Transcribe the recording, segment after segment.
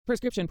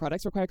Prescription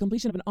products require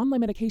completion of an online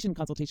medication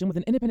consultation with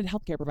an independent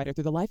healthcare provider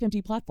through the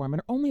LifeMD platform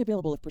and are only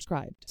available if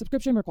prescribed.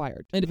 Subscription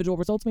required. Individual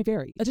results may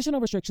vary. Additional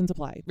restrictions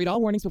apply. Read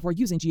all warnings before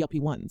using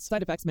GLP-1s.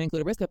 Side effects may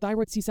include a risk of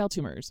thyroid C-cell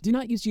tumors. Do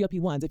not use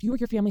GLP-1s if you or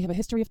your family have a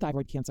history of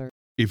thyroid cancer.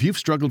 If you've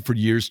struggled for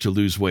years to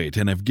lose weight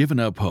and have given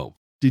up hope,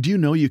 did you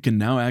know you can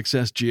now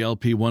access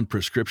GLP-1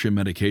 prescription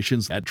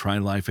medications at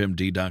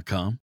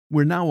TryLifeMD.com?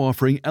 We're now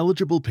offering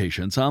eligible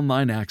patients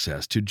online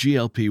access to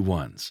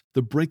GLP-1s,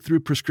 the breakthrough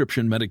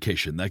prescription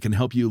medication that can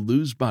help you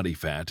lose body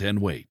fat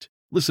and weight.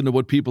 Listen to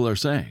what people are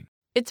saying.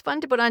 It's fun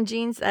to put on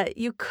jeans that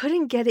you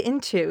couldn't get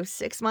into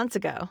 6 months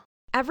ago.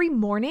 Every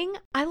morning,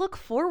 I look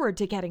forward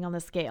to getting on the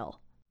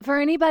scale.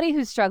 For anybody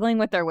who's struggling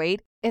with their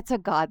weight, it's a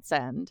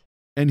godsend.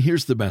 And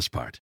here's the best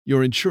part.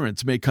 Your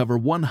insurance may cover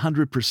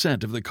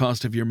 100% of the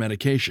cost of your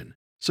medication.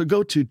 So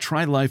go to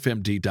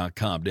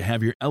TryLifeMD.com to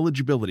have your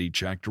eligibility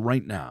checked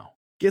right now.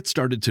 Get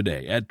started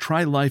today at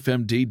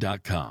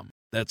TryLifeMD.com.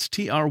 That's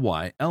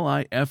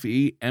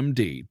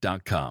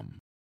TryLifeMD.com.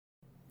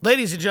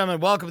 Ladies and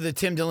gentlemen, welcome to the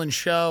Tim Dillon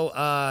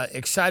Show.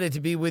 Excited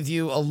to be with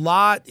you. A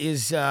lot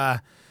is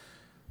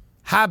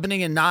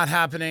happening and not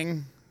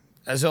happening,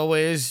 as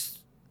always.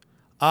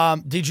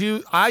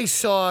 I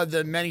saw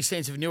The Many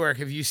Saints of Newark.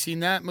 Have you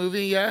seen that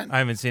movie yet? I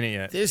haven't seen it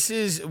yet. This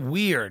is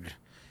weird.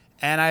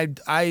 And I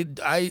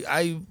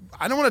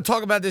don't want to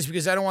talk about this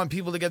because I don't want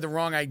people to get the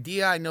wrong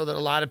idea. I know that a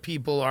lot of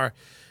people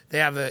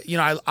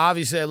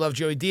obviously I love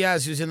Joey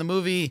Diaz, who's in the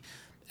movie,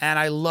 and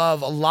I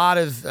love a lot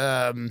of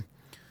the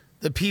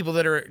people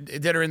that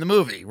are in the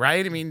movie,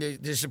 right? I mean,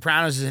 The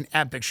Sopranos is an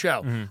epic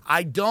show.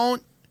 Mm-hmm.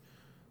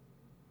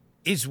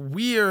 It's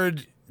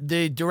weird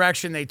the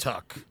direction they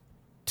took,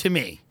 to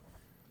me.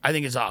 I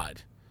think it's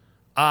odd.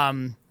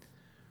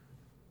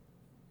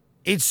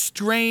 It's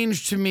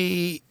strange to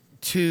me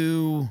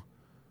to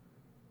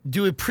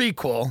do a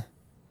prequel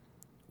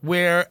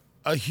where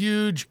a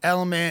huge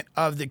element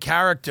of the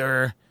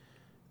character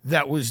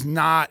that was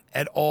not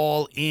at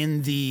all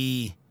in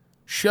the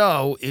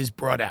show is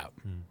brought out.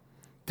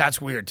 That's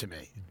weird to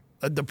me.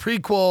 The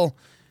prequel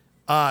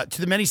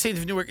to The Many Saints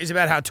of Newark is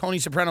about how Tony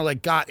Soprano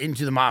got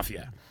into the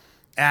mafia.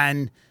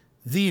 And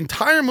the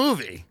entire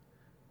movie,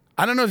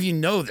 I don't know if you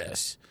know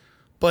this,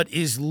 but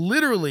is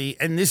literally,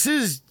 and this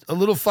is a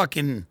little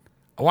fucking,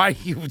 why are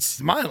you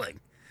smiling?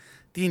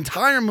 The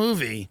entire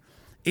movie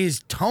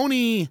is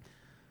Tony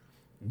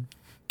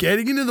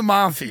getting into the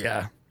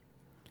mafia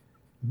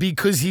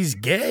because he's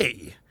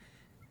gay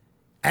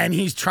and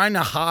he's trying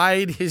to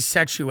hide his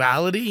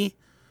sexuality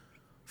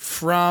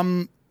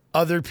from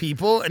other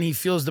people, and he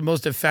feels the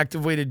most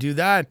effective way to do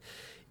that.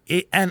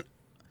 And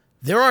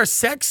there are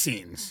sex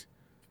scenes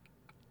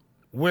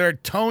where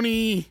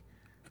Tony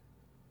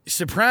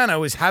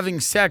Soprano is having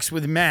sex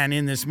with men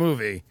in this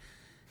movie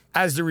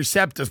as the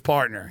receptive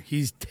partner.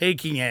 He's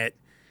taking it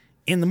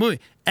in the movie.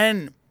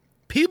 And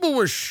people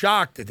were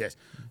shocked at this.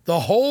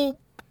 The whole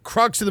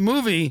crux of the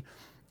movie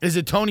is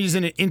that Tony's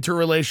in an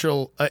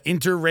interracial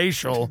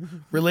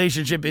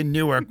relationship in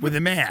Newark with a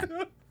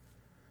man.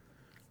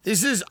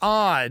 This is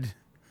odd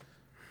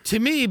to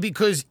me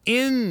because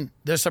in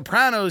The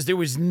Sopranos, there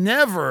was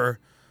never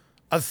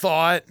a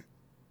thought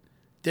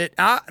that,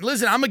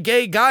 listen, I'm a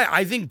gay guy.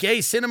 I think gay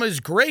cinema is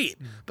great.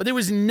 But there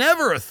was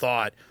never a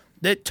thought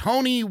that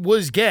Tony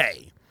was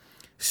gay.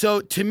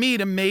 So to me,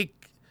 to make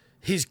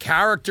his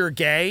character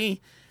gay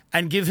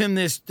and give him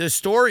the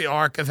story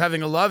arc of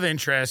having a love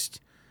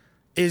interest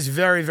is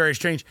very, very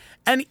strange.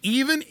 And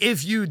even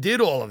if you did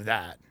all of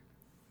that,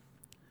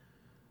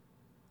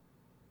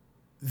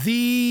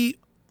 the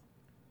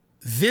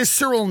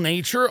visceral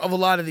nature of a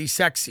lot of these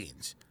sex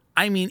scenes,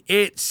 I mean,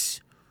 it's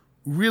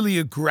really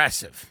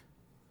aggressive.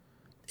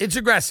 It's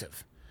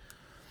aggressive.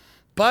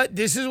 But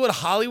this is what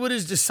Hollywood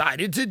has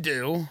decided to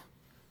do.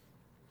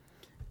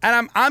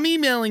 And I'm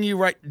emailing you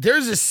right.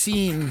 There's a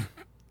scene,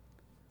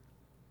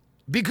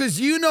 because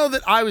you know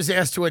that I was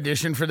asked to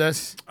audition for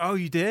this. Oh,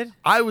 you did?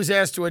 I was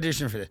asked to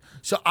audition for this.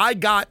 So I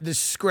got the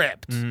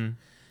script. Mm-hmm.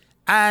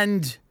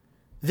 And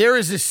there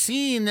is a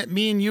scene that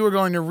me and you are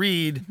going to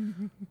read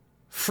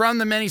from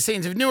The Many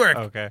Saints of Newark.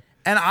 Okay.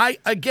 And I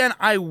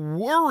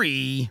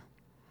worry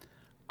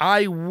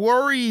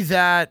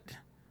that,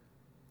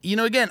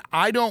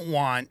 I don't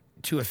want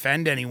to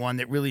offend anyone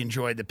that really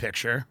enjoyed the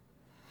picture.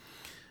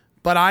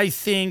 But I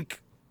think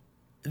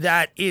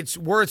that it's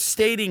worth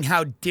stating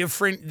how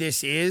different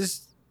this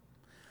is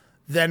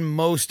than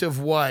most of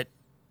what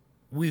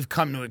we've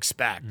come to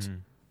expect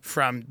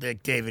from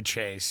David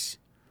Chase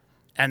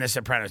and The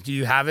Sopranos. Do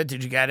you have it?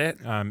 Did you get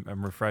it?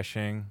 I'm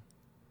refreshing.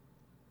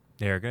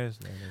 There it goes.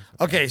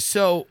 Okay,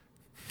 so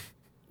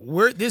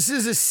this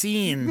is a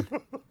scene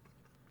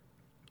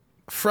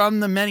from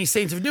The Many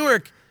Saints of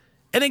Newark.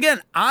 And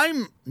again,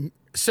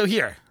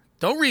 here,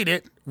 don't read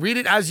it. Read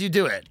it as you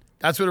do it.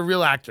 That's what a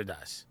real actor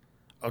does.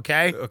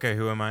 Okay? Okay,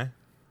 who am I?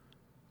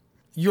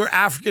 You're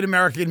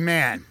African-American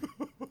man.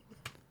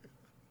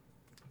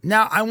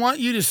 Now, I want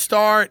you to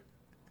start,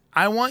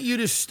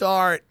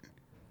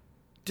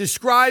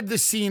 describe the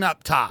scene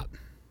up top.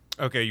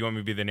 Okay, you want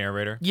me to be the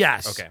narrator?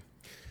 Yes. Okay.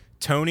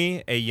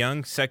 Tony, a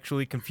young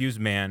sexually confused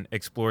man,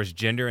 explores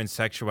gender and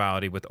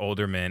sexuality with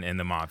older men in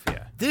the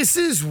mafia. This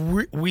is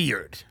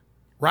weird,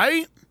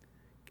 right?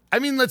 I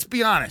mean, let's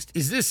be honest.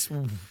 Is this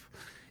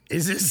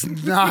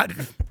not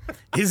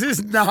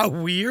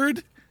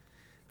weird?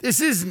 This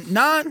is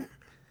not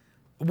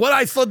what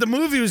I thought the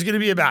movie was going to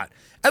be about.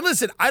 And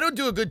listen, I don't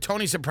do a good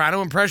Tony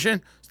Soprano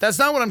impression. So that's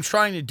not what I'm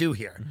trying to do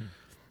here. Mm-hmm.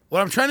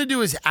 What I'm trying to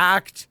do is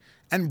act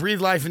and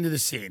breathe life into the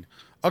scene.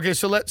 Okay,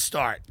 so let's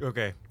start.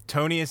 Okay.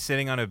 Tony is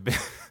sitting on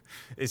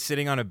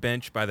a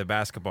bench by the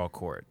basketball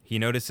court. He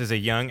notices a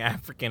young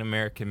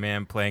African-American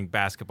man playing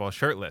basketball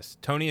shirtless.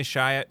 Tony is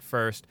shy at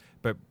first,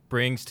 but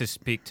brings to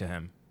speak to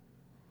him.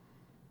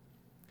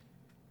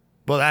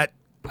 Well,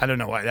 I don't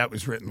know why that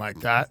was written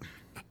like that.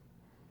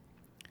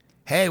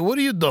 Hey, what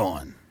are you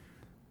doing?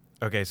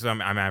 Okay, so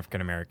I'm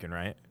African-American,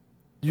 right?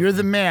 You're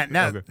the man.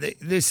 Now, Okay.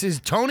 This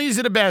is Tony's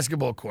at a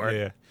basketball court.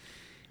 Yeah.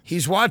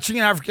 He's watching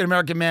an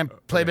African-American man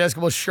play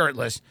basketball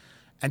shirtless,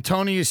 and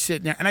Tony is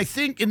sitting there. And I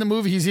think in the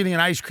movie he's eating an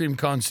ice cream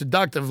cone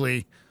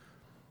seductively,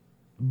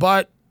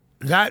 but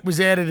that was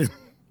added in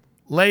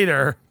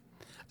later.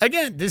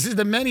 Again, this is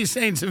the many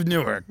saints of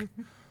Newark.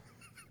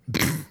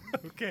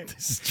 Okay.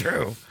 This is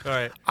true. All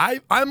right.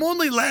 I'm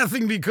only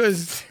laughing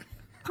because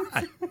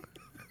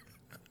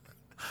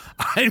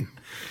I'm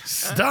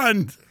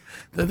stunned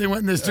that they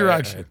went in this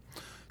direction.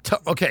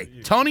 Okay,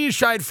 Tony is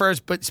shy at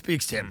first, but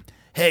speaks to him.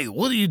 Hey,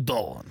 what are you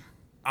doing?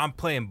 I'm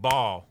playing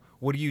ball.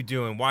 What are you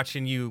doing?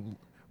 Watching you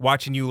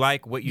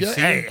like what you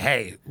see?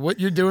 Hey, what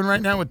you're doing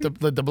right now with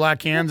the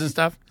black hands and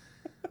stuff,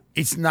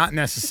 it's not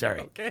necessary.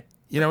 Okay.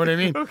 You know what I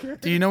mean? Okay.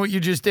 Do you know what you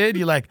just did?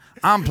 You're like,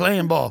 I'm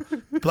playing ball.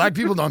 Black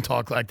people don't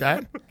talk like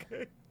that.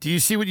 Okay. Do you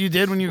see what you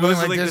did when you Well, going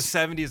this like is like this?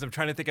 the 70s. I'm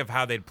trying to think of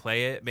how they'd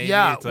play it. Maybe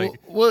Yeah, it's like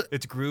well,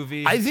 it's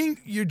groovy. I think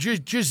you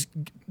just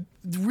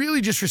really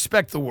just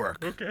respect the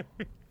work. Okay.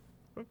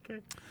 Okay.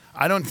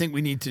 I don't think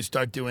we need to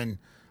start doing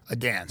a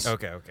dance.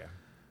 Okay.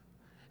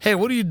 Hey,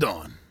 what are you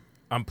doing?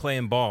 I'm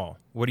playing ball.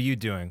 What are you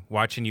doing?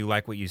 Watching you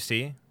like what you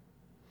see?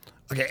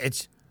 Okay,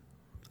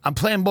 I'm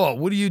playing ball.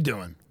 What are you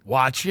doing?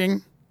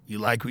 Watching. You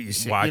like what you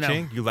see.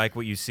 Watching. You like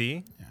what you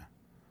see? Yeah.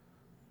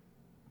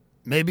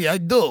 Maybe I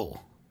do.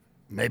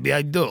 Maybe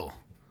I do.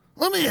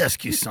 Let me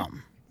ask you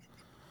something.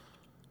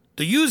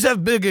 Do yous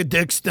have bigger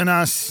dicks than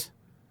us?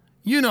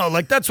 You know,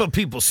 like that's what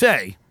people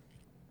say.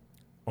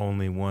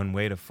 Only one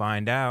way to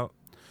find out.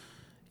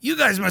 You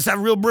guys must have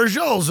real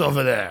brajoles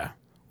over there,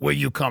 where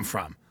you come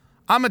from.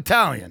 I'm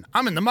Italian.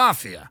 I'm in the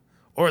mafia.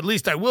 Or at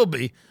least I will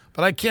be,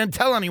 but I can't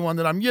tell anyone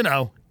that I'm,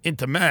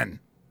 into men.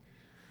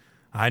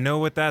 I know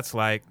what that's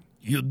like.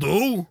 You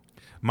do?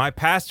 My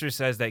pastor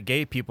says that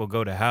gay people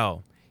go to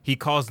hell. He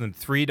calls them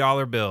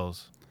 $3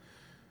 bills.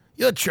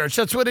 Your church,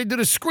 that's where they do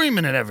the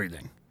screaming and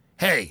everything.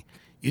 Hey,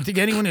 you think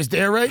anyone is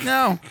there right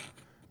now?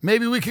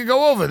 Maybe we could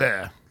go over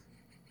there.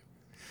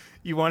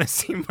 You want to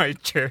see my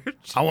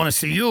church? I want to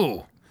see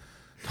you.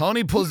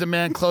 Tony pulls the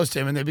man close to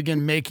him and they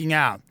begin making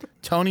out.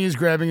 Tony is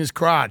grabbing his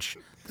crotch.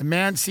 The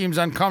man seems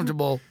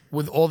uncomfortable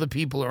with all the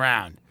people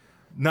around.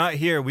 Not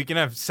here. We can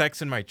have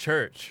sex in my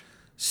church.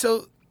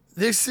 So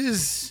this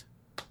is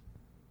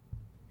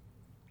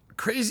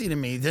crazy to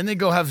me. Then they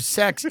go have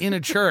sex in a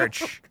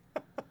church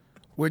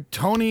where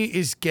Tony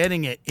is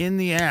getting it in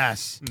the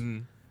ass.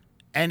 Mm.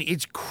 And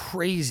it's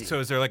crazy. So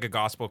is there like a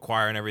gospel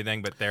choir and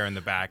everything, but they're in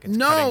the back? It's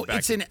no, back.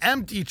 It's an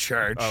empty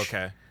church. Oh,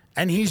 okay.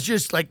 And he's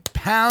just like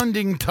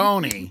pounding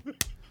Tony.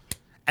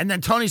 And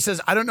then Tony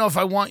says, I don't know if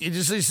I want you.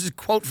 This is a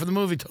quote for the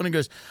movie. Tony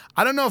goes,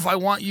 I don't know if I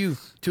want you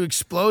to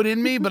explode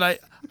in me, but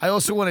I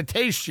also want to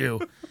taste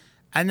you.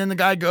 And then the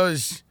guy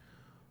goes,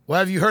 well,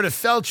 have you heard of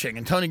felching?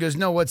 And Tony goes,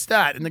 no, what's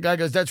that? And the guy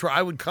goes, that's where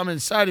I would come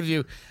inside of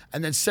you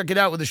and then suck it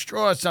out with a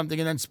straw or something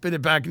and then spit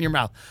it back in your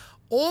mouth.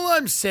 All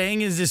I'm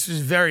saying is this was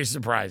very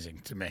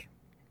surprising to me.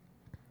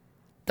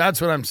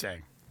 That's what I'm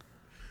saying.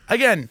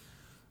 Again,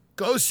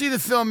 go see the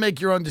film, make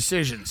your own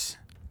decisions.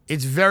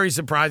 It's very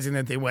surprising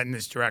that they went in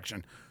this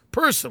direction.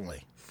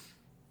 Personally,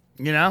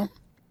 I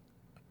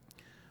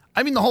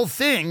mean, the whole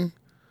thing,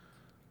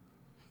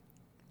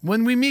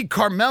 when we meet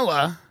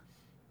Carmela,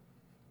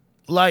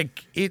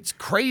 like, it's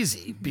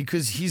crazy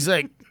because he's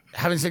like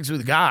having sex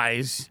with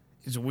guys.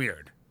 It's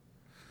weird.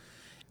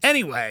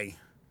 Anyway,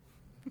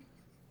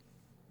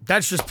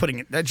 that's just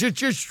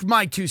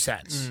my 2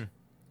 cents. Mm.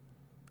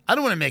 I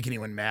don't want to make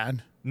anyone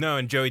mad. No,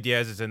 and Joey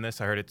Diaz is in this.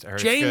 I heard it's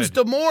James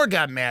good. Damore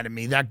got mad at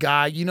me. That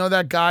guy,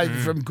 that guy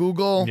from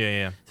Google?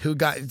 Yeah. Who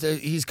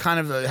he's kind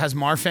of has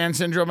Marfan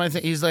syndrome, I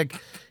think.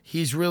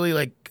 He's really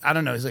like, I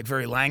don't know, he's like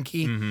very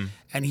lanky. Mm-hmm.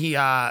 And he's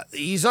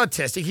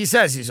autistic. He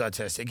says he's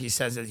autistic. He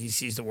says that he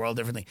sees the world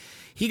differently.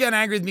 He got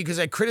angry with me because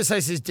I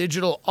criticized his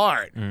digital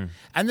art. Mm.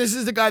 And this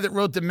is the guy that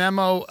wrote the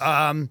memo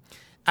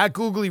at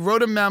Google. He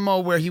wrote a memo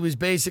where he was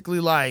basically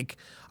like,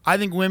 I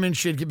think women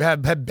should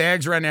have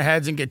bags around their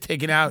heads and get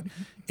taken out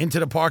into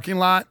the parking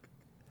lot.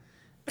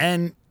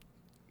 And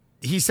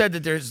he said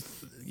that there's,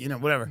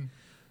 whatever.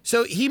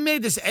 So he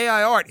made this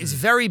AI art. It's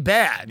very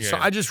bad. Yeah. So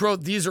I just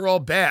wrote, these are all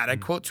bad. I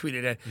quote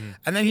tweeted it.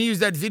 And then he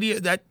used that video,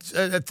 that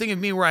thing of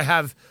me where I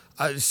have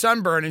a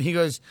sunburn, and he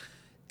goes,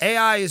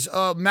 AI is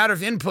a matter of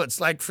inputs.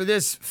 Like for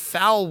this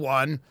foul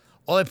one,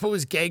 all I put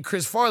was gay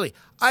Chris Farley.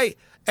 I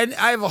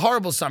have a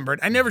horrible sunburn.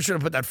 I never should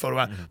have put that photo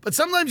out. Mm-hmm. But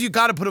sometimes you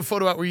got to put a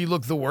photo out where you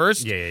look the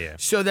worst. Yeah.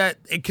 So that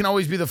it can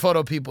always be the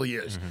photo people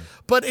use. Mm-hmm.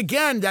 But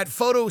again, that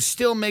photo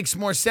still makes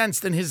more sense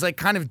than his like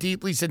kind of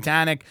deeply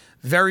satanic,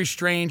 very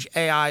strange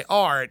AI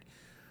art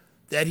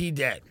that he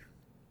did.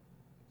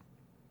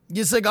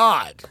 It's like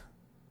odd.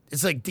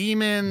 It's like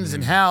demons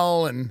and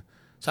hell. And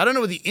so I don't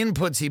know what the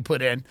inputs he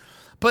put in.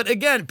 But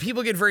again,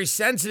 people get very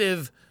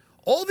sensitive.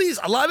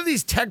 A lot of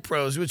these tech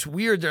pros, which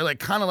weird, they're like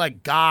kind of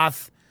like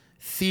goth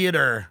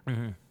theater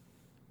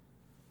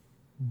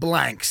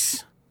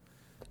blanks.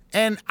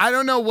 And I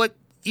don't know what,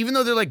 even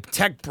though they're like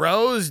tech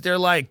bros, they're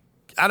like,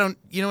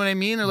 you know what I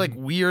mean? They're like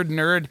weird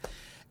nerd.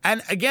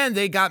 And again,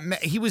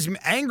 he was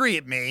angry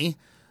at me.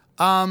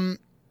 And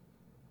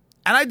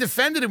I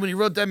defended him when he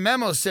wrote that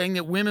memo saying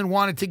that women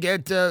wanted to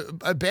get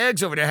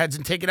bags over their heads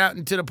and take it out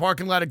into the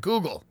parking lot at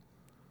Google.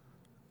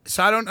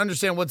 So I don't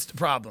understand what's the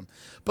problem.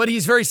 But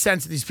he's very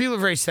sensitive. These people are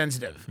very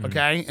sensitive,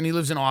 okay? And he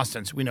lives in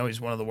Austin, so we know he's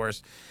one of the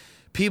worst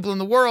people in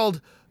the world.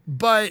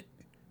 But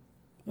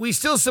we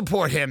still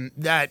support him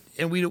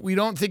and we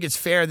don't think it's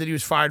fair that he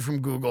was fired from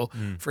Google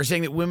for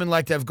saying that women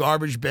like to have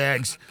garbage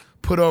bags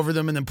put over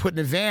them and then put in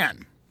a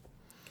van.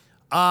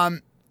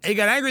 He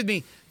got angry with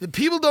me. The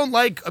people don't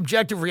like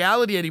objective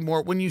reality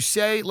anymore. When you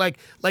say like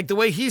the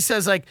way he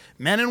says, like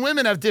men and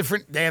women have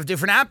different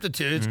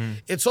aptitudes.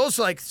 It's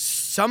also like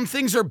some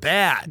things are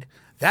bad.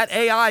 That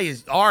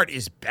art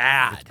is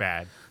bad. It's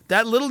bad.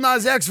 That Lil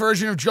Nas X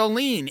version of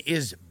Jolene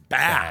is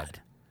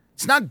bad.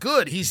 It's not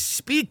good. He's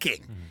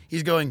speaking.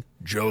 He's going,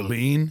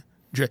 Jolene.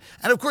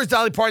 And of course,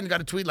 Dolly Parton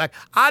got a tweet like,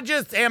 I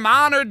just am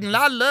honored and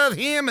I love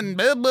him and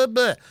blah, blah,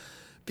 blah.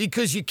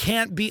 Because you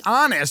can't be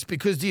honest,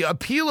 because the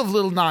appeal of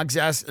Lil Nas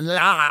X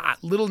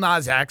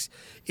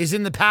is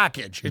in the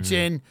package. It's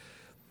in,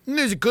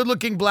 there's a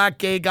good-looking black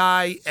gay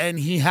guy, and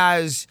he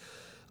has,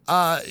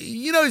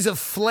 he's a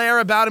flair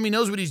about him. He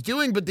knows what he's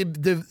doing, but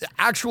the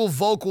actual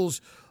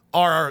vocals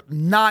are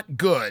not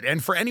good.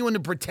 And for anyone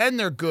to pretend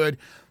they're good,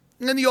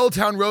 and the Old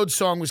Town Road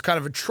song was kind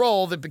of a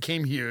troll that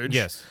became huge.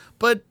 Yes.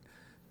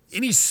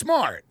 And he's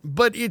smart,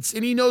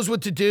 and he knows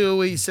what to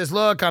do. He says,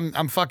 "Look,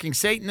 I'm fucking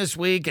Satan this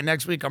week, and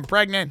next week I'm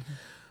pregnant."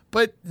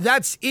 But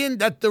that's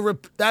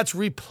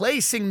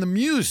replacing the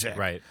music.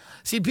 Right.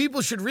 See,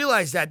 people should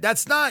realize that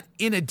that's not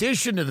in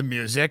addition to the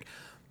music.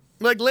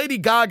 Like Lady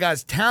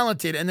Gaga's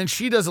talented, and then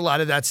she does a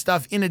lot of that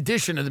stuff in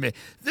addition to the music.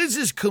 This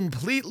is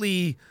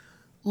completely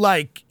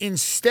like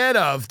instead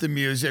of the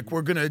music,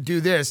 we're gonna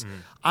do this.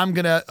 I'm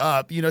gonna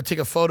take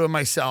a photo of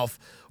myself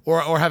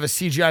or have a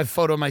CGI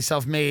photo of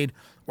myself made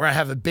where I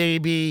have a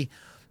baby.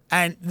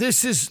 And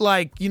this is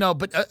like,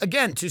 but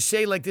again, to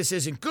say like this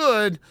isn't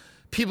good,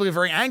 people get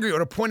very angry, or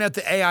to point out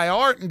the AI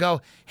art and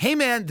go, hey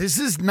man, this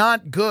is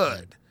not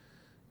good.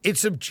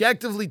 It's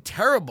objectively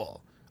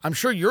terrible. I'm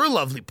sure you're a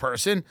lovely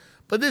person,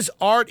 but this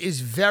art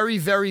is very,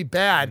 very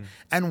bad.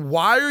 And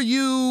why do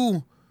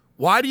you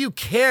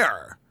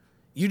care?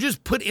 You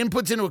just put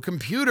inputs into a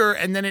computer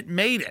and then it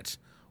made it.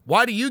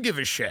 Why do you give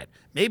a shit?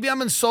 Maybe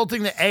I'm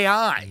insulting the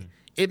AI.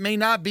 It may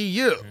not be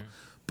you.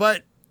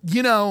 But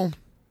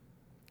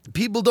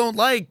people don't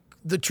like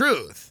the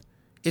truth.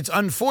 It's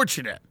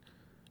unfortunate.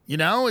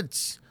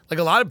 It's like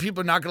a lot of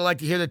people are not going to like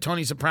to hear that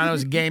Tony Soprano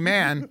is a gay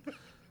man,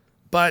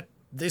 but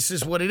this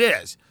is what it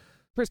is.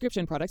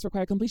 Prescription products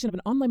require completion of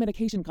an online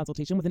medication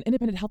consultation with an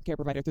independent healthcare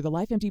provider through the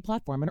LifeMD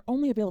platform and are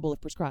only available if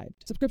prescribed.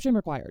 Subscription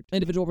required.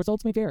 Individual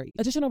results may vary.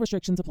 Additional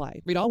restrictions apply.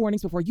 Read all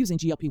warnings before using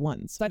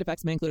GLP-1s. Side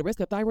effects may include a risk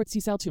of thyroid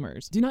C-cell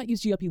tumors. Do not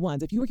use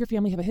GLP-1s if you or your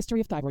family have a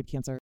history of thyroid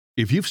cancer.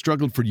 If you've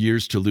struggled for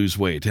years to lose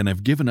weight and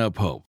have given up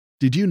hope,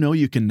 did you know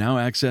you can now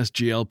access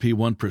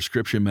GLP-1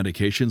 prescription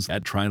medications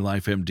at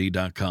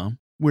TryLifeMD.com?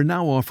 We're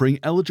now offering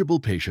eligible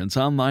patients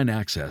online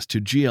access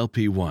to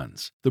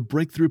GLP-1s, the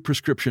breakthrough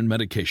prescription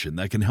medication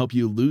that can help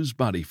you lose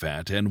body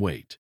fat and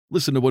weight.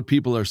 Listen to what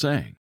people are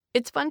saying.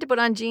 It's fun to put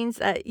on jeans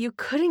that you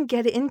couldn't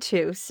get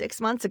into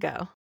 6 months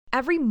ago.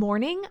 Every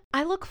morning,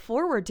 I look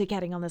forward to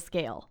getting on the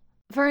scale.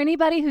 For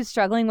anybody who's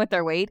struggling with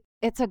their weight,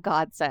 it's a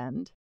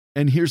godsend.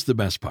 And here's the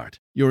best part.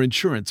 Your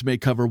insurance may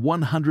cover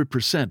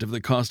 100% of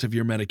the cost of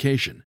your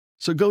medication.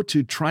 So go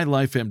to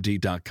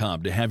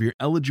TryLifeMD.com to have your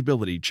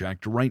eligibility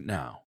checked right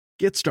now.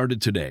 Get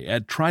started today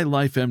at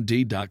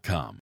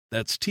TryLifeMD.com.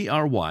 That's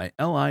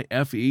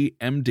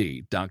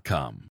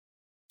TryLifeMD.com.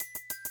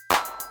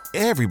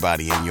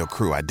 Everybody in your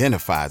crew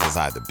identifies as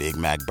either Big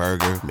Mac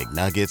Burger,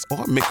 McNuggets,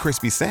 or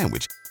McCrispy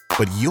Sandwich.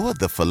 But you're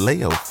the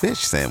Filet-O-Fish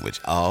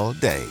Sandwich all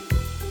day.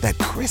 That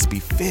crispy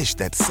fish,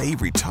 that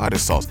savory tartar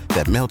sauce,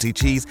 that melty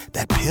cheese,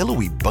 that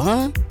pillowy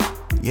bun.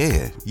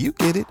 Yeah, you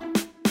get it.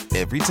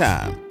 Every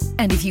time.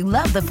 And if you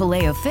love the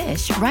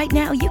Filet-O-Fish, right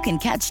now you can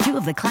catch two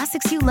of the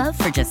classics you love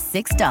for just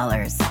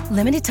 $6.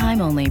 Limited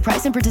time only.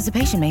 Price and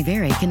participation may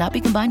vary. Cannot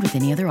be combined with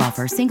any other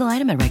offer. Single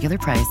item at regular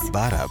price.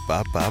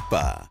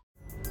 Ba-da-ba-ba-ba.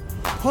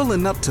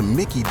 Pulling up to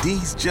Mickey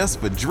D's just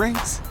for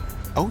drinks?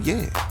 Oh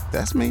yeah,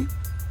 that's me.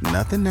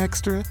 Nothing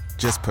extra,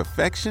 just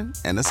perfection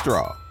and a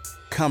straw.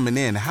 Coming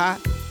in hot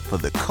for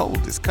the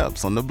coldest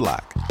cups on the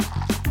block.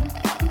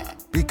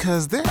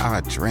 Because there are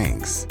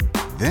drinks.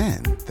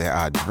 Then there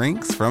are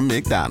drinks from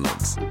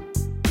McDonald's.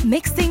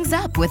 Mix things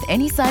up with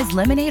any size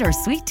lemonade or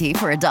sweet tea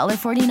for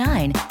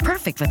 $1.49.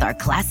 Perfect with our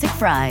classic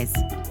fries.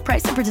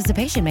 Price and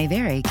participation may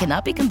vary.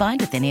 Cannot be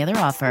combined with any other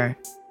offer.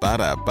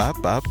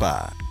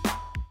 Ba-da-ba-ba-ba.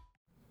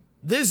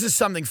 This is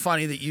something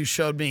funny that you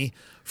showed me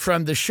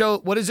from the show.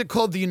 What is it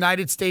called? The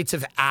United States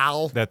of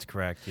Al. That's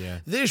correct, yeah.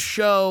 This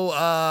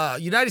show,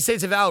 United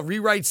States of Al,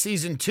 Rewrite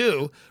Season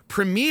 2,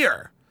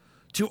 premiere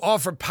to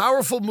offer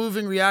powerful,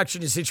 moving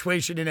reaction to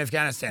situation in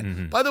Afghanistan.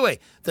 Mm-hmm. By the way,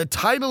 the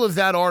title of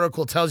that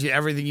article tells you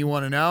everything you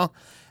want to know,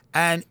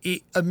 and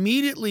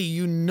immediately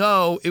you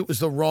know it was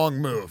the wrong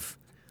move.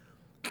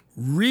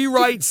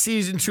 Rewrite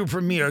Season 2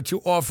 premiere to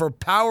offer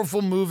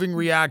powerful, moving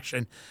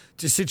reaction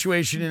to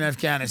situation in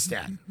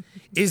Afghanistan.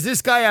 Is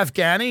this guy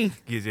Afghani?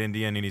 He's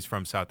Indian and he's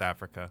from South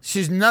Africa. She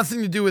has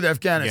nothing to do with Yeah,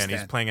 Afghanistan. and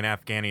he's playing an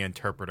Afghani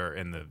interpreter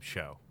in the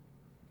show.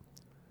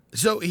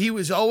 So he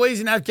was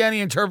always an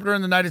Afghani interpreter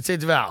in the United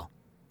States of Al.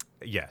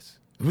 Yes.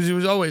 He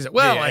was always,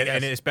 well, Yeah, I guess.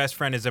 and his best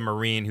friend is a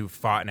Marine who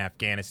fought in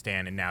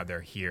Afghanistan, and now they're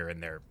here,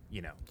 and they're,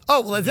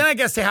 Oh, well, then I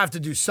guess they have to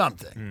do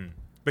something.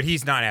 But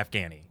he's not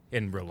Afghani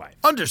in real life.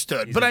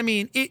 Understood. But I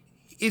mean,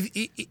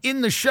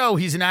 in the show,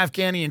 he's an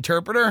Afghani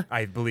interpreter.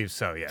 I believe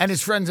so, yes. And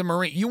his friend's a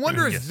Marine. You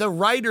wonder if the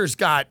writers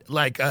got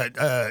like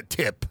a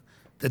tip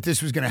that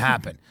this was going to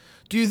happen.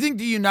 Do you think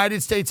the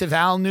United States of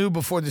Al knew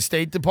before the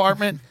State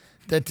Department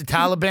that the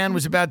Taliban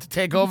was about to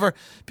take over?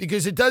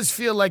 Because it does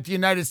feel like the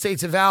United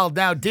States of Al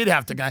now did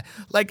have to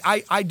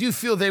I do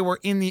feel they were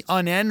in the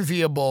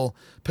unenviable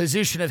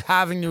position of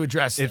having to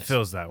address this. It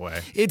feels that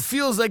way. It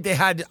feels like they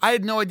had. I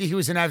had no idea he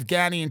was an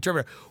Afghani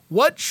interpreter.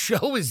 What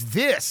show is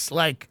this?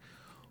 Like,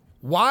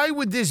 why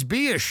would this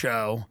be a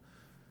show?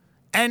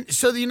 And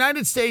so the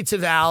United States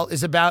of Al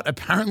is about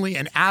apparently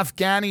an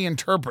Afghani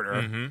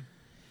interpreter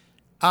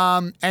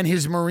and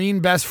his Marine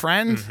best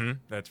friend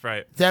That's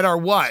right. that are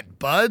what?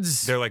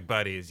 Buds? They're like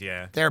buddies,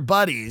 yeah. They're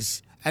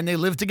buddies. And they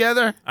live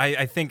together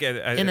I think...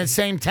 in the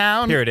same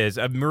town? Here it is.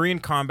 A Marine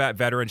combat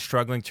veteran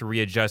struggling to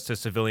readjust to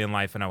civilian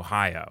life in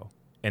Ohio.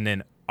 And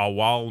then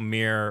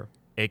Awalmir,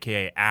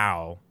 a.k.a.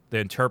 Al, the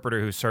interpreter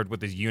who served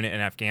with his unit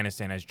in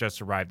Afghanistan, has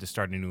just arrived to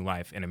start a new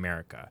life in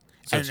America.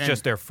 So it's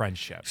just their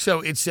friendship. So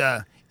it's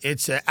a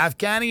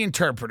Afghani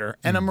interpreter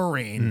and a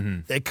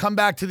Marine. They come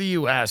back to the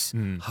U.S.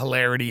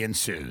 Hilarity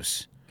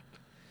ensues.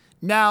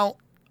 Now,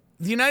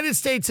 the United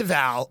States of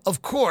Al,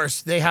 of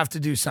course, they have to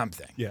do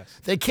something. Yes.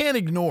 They can't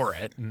ignore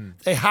it.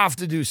 They have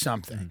to do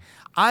something.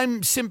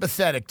 I'm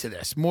sympathetic to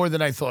this more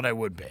than I thought I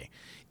would be.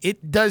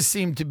 It does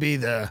seem to be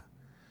the...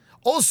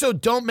 Also,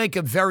 don't make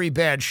a very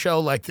bad show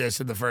like this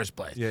in the first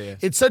place. Yeah.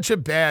 It's such a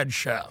bad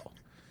show.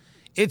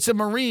 It's a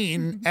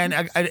Marine and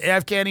an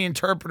Afghani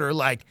interpreter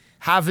like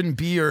having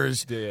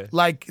beers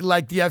like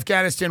the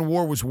Afghanistan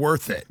war was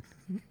worth it.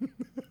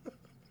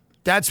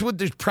 That's what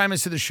the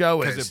premise of the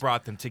show is. Because it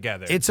brought them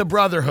together. It's a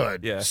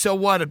brotherhood. Yeah. So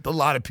what if a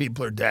lot of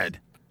people are dead?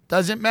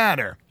 Doesn't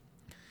matter.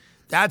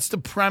 That's the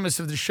premise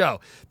of the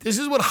show. This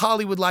is what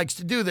Hollywood likes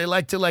to do. They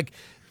like to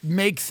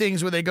make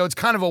things where they go, it's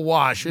kind of a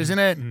wash, isn't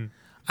it?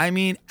 I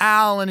mean,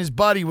 Al and his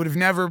buddy would have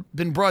never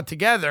been brought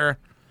together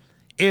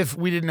if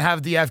we didn't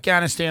have the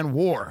Afghanistan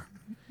war.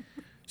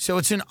 So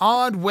it's an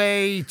odd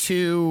way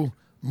to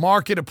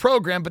market a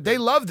program, but they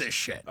love this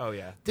shit. Oh,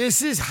 yeah.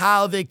 This is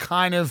how they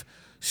kind of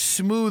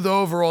smooth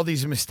over all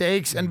these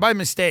mistakes. And by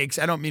mistakes,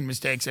 I don't mean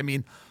mistakes. I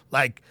mean,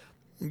 the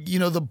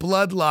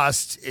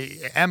bloodlust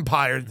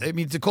empire. I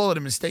mean, to call it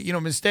a mistake,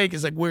 mistake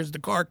is like, where's the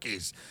car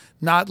keys?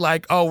 Not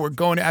like, oh, we're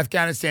going to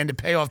Afghanistan to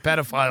pay off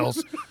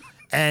pedophiles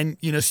and,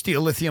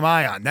 steal lithium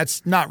ion.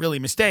 That's not really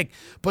a mistake.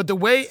 But the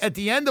way at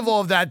the end of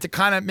all of that to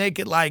kind of make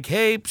it like,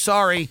 hey,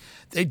 sorry,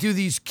 they do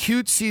these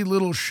cutesy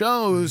little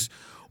shows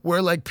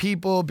where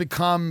people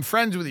become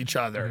friends with each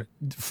other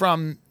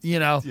from,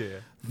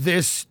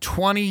 this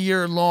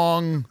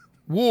 20-year-long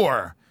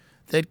war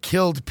that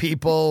killed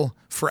people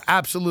for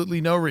absolutely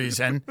no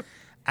reason.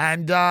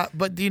 And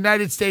but the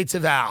United States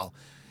of Al.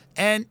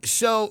 And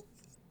so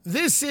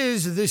this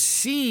is the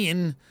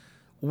scene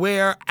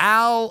where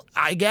Al,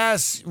 I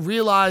guess,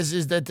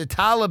 realizes that the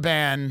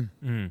Taliban...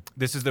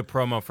 This is the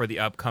promo for the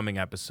upcoming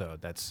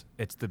episode.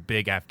 It's the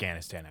big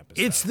Afghanistan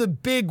episode. It's the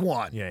big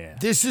one. Yeah.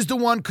 This is the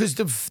one, because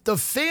the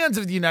fans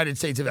of the United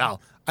States of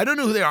Al, I don't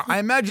know who they are. I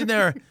imagine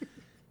they're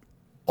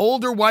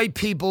older white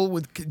people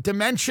with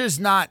dementia's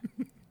not...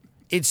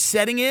 It's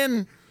setting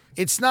in.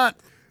 It's not...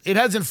 It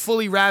hasn't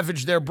fully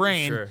ravaged their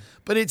brain,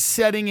 but it's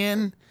setting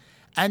in.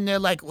 And they're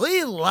like,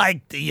 we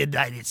like the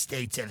United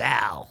States of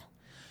Al.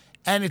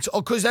 And it's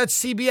because that's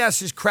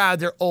CBS's crowd.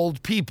 They're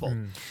old people.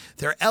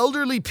 They're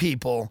elderly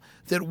people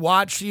that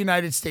watch the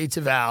United States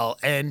of Al,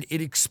 and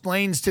it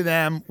explains to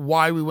them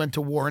why we went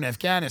to war in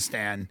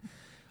Afghanistan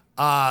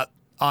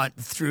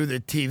through the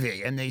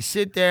TV. And they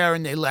sit there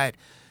and they let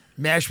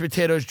mashed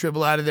potatoes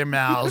dribble out of their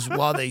mouths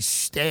while they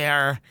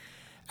stare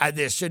at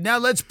this. So now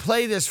let's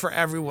play this for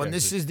everyone.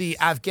 This is the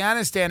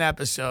Afghanistan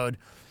episode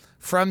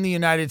from the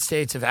United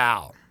States of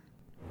Al.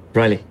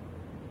 Riley,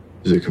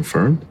 is it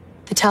confirmed?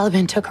 The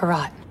Taliban took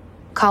Herat.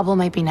 Kabul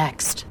might be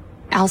next.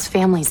 Al's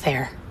family's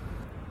there.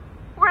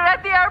 We're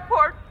at the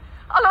airport.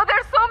 Although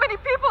there's so many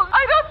people,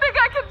 I don't think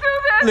I can do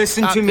this.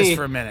 Listen to me. This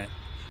for a minute.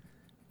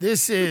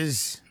 This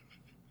is...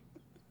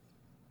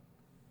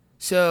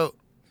 So,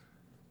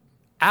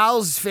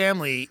 Al's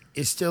family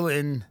is still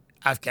in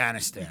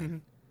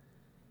Afghanistan.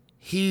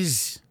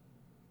 He's...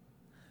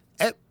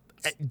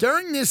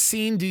 During this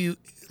scene, do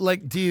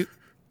you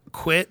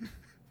quit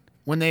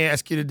when they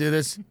ask you to do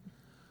this?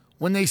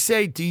 When they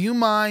say, do you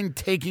mind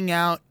taking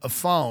out a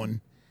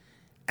phone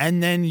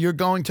and then you're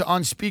going to,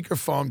 on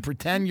speakerphone,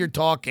 pretend you're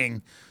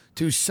talking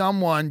to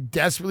someone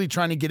desperately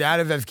trying to get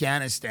out of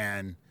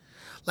Afghanistan?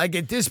 Like,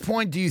 at this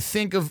point, do you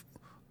think of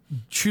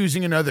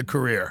choosing another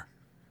career?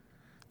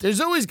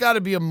 There's always got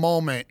to be a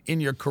moment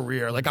in your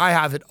career. Like, I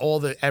have it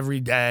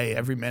every day,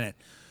 every minute.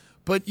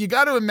 But you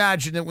got to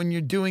imagine that when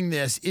you're doing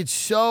this, it's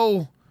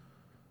so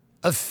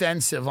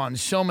offensive on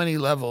so many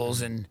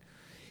levels. And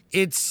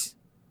it's,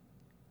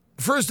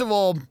 first of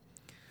all,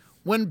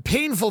 when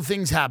painful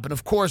things happen,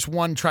 of course,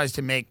 one tries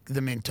to make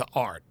them into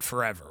art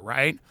forever,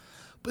 right?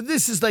 But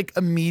this is like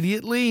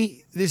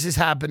immediately, this is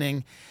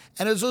happening.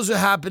 And it's also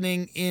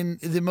happening in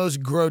the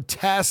most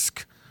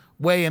grotesque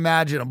way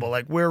imaginable.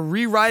 Like, we're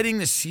rewriting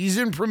the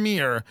season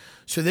premiere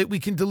so that we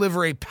can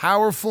deliver a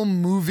powerful,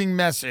 moving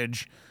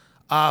message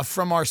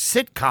from our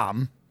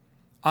sitcom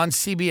on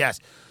CBS.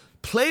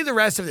 Play the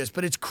rest of this,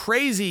 but it's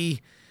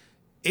crazy.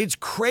 It's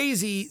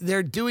crazy.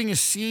 They're doing a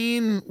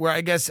scene where I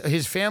guess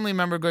his family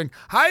member going,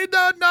 I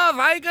don't know if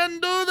I can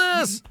do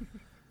this.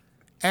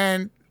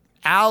 And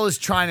Al is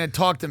trying to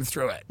talk them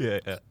through it. Yeah.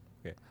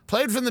 Okay.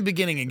 Play it from the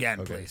beginning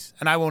again, please.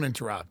 And I won't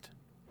interrupt.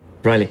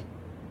 Riley,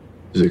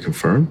 is it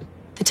confirmed?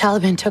 The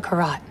Taliban took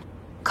Herat.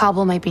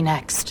 Kabul might be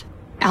next.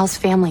 Al's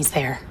family's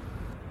there.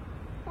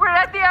 We're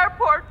at the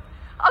airport.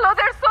 Although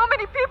there's so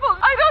many people,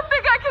 I don't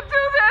think I can do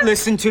this.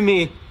 Listen to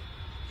me.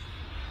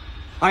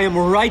 I am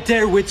right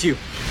there with you.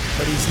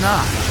 But he's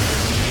not.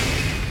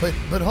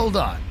 But hold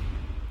on.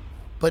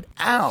 But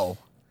Al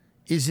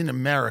is in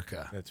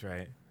America. That's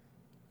right.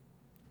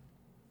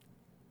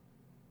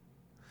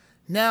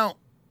 Now,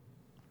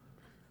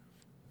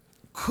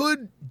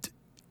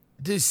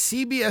 does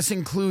CBS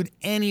include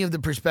any of the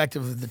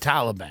perspective of the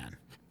Taliban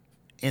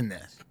in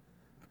this?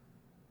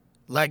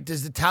 Like,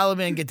 does the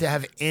Taliban get to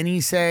have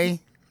any say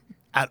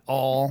at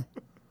all?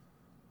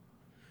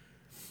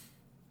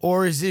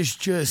 Or is this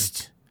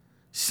just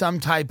some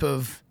type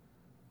of,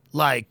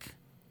 like,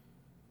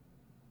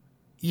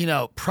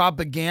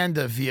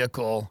 propaganda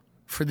vehicle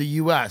for the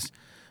U.S.?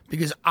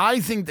 Because I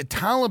think the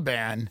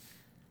Taliban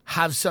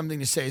have something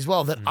to say as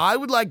well, that I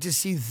would like to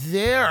see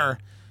their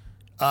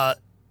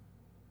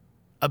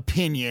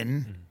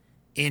opinion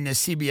in a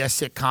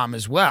CBS sitcom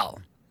as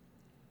well.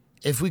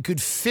 If we could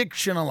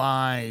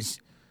fictionalize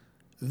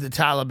the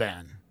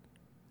Taliban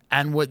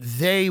and what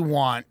they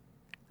want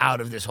out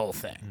of this whole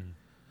thing.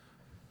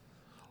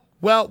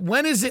 Well,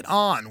 when is it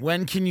on?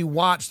 When can you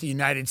watch The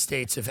United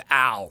States of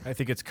Al? I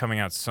think it's coming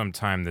out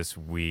sometime this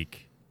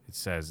week. It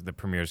says the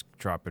premiere's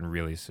dropping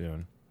really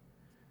soon.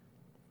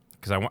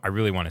 Because I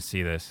really want to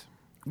see this.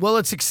 Well,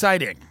 it's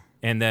exciting.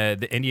 And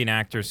the Indian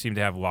actor seemed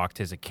to have locked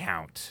his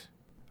account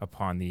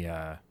upon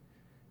the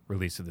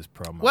release of this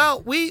promo.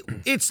 Well,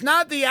 it's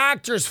not the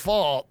actor's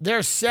fault.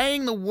 They're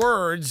saying the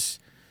words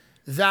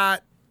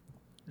that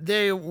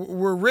they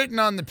were written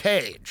on the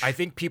page. I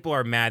think people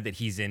are mad that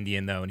he's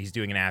Indian though, and he's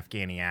doing an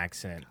Afghani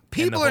accent.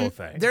 People the whole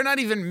thing. They're not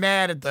even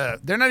mad at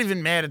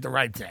the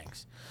right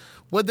things.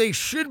 What they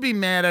should be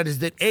mad at is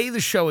that A, the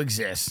show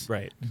exists.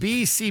 Right.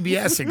 B,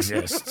 CBS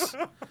exists.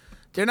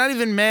 They're not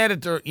even mad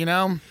at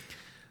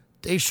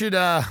they should,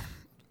 I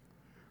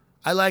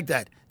like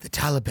that. The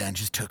Taliban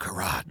just took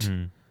Herat.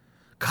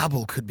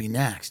 Kabul could be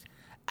next.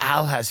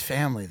 Al has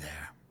family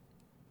there.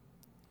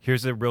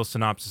 Here's a real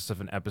synopsis of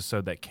an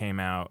episode that came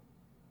out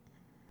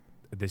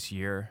this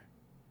year.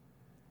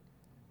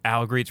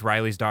 Al greets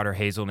Riley's daughter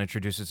Hazel and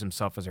introduces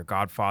himself as her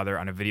godfather.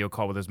 On a video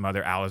call with his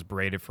mother, Al is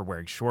berated for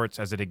wearing shorts,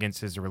 as it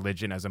against his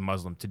religion as a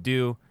Muslim to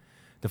do.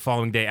 The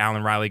following day, Al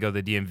and Riley go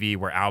to the DMV,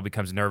 where Al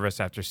becomes nervous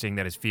after seeing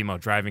that his female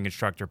driving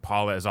instructor,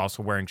 Paula, is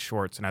also wearing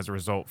shorts and as a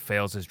result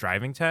fails his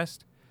driving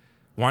test.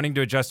 Wanting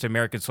to adjust to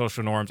American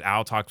social norms,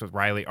 Al talks with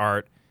Riley,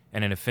 Art,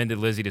 and an offended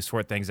Lizzie to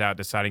sort things out,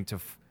 deciding to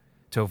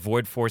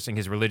avoid forcing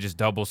his religious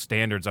double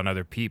standards on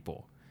other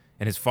people.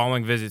 In his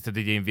following visit to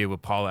the DMV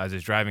with Paula as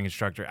his driving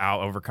instructor,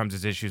 Al overcomes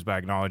his issues by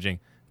acknowledging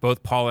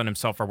both Paula and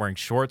himself are wearing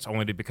shorts,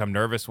 only to become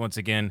nervous once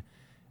again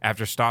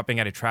after stopping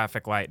at a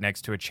traffic light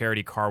next to a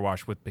charity car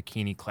wash with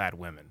bikini-clad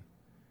women.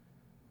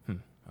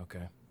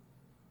 Okay.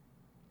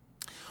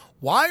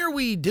 Why are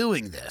we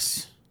doing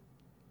this?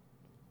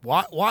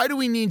 Why do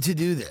we need to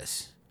do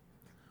this?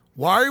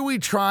 Why are we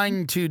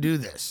trying to do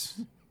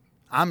this?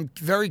 I'm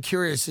very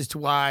curious as to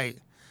why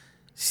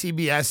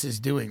CBS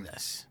is doing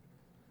this.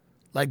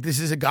 Like, this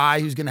is a guy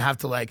who's going to have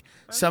to, like,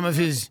 some of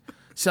his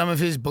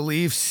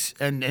beliefs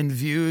and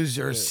views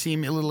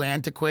seem a little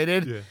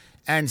antiquated. Yeah.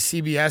 And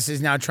CBS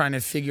is now trying to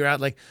figure out,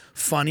 like,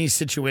 funny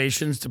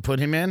situations to put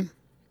him in.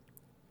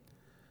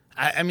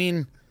 I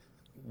mean,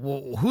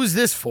 Well, who's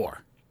this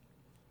for?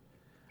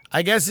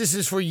 I guess this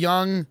is for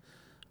young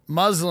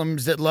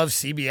Muslims that love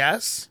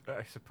CBS.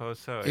 I suppose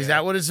so. Is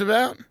that what it's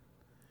about?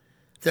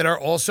 That are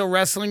also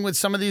wrestling with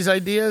some of these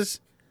ideas?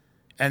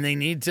 And they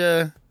need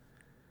to...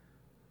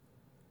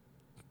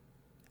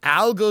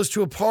 Al goes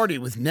to a party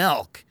with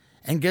Nelk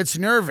and gets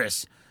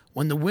nervous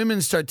when the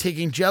women start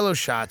taking Jell-O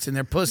shots in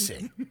their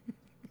pussy.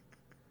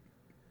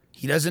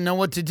 He doesn't know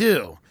what to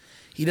do.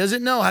 He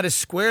doesn't know how to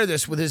square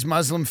this with his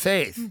Muslim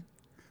faith.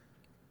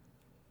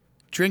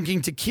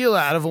 Drinking tequila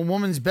out of a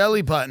woman's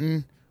belly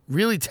button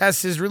really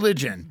tests his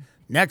religion.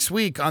 Next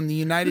week on the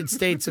United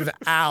States of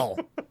Al.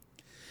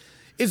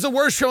 It's the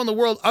worst show in the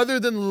world other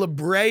than La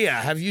Brea.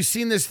 Have you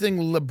seen this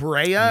thing, La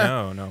Brea?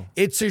 No.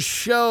 It's a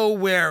show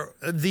where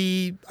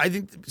I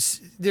think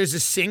there's a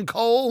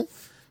sinkhole,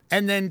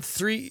 and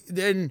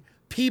then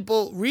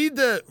people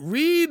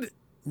read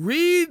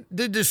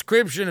the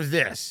description of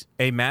this.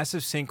 A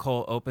massive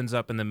sinkhole opens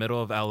up in the middle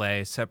of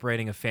LA,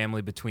 separating a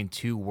family between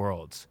two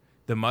worlds.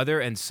 The mother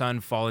and son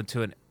fall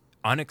into an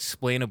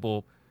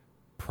unexplainable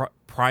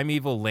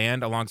primeval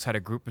land alongside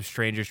a group of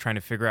strangers trying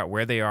to figure out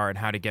where they are and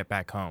how to get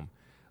back home.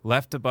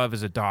 Left above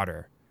is a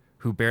daughter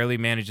who barely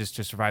manages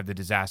to survive the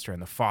disaster,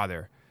 and the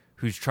father,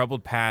 whose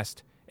troubled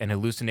past and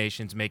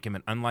hallucinations make him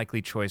an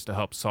unlikely choice to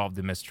help solve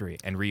the mystery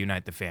and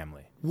reunite the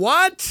family.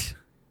 What?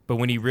 But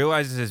when he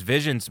realizes his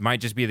visions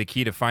might just be the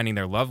key to finding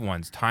their loved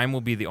ones, time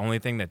will be the only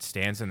thing that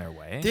stands in their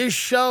way. This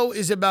show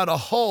is about a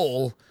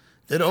hole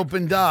that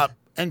opened up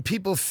and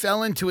people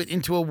fell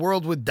into a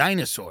world with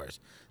dinosaurs.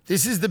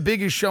 This is the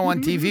biggest show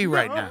on TV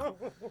right now.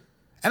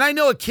 And I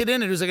know a kid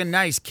in it who's like a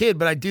nice kid,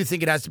 but I do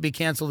think it has to be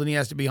canceled and he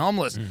has to be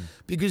homeless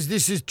because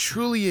this is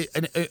truly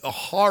a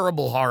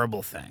horrible,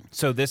 horrible thing.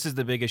 So this is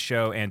the biggest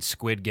show and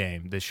Squid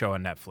Game, the show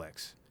on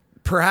Netflix.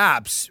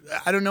 Perhaps.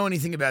 I don't know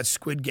anything about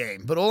Squid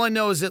Game, but all I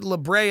know is that La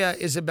Brea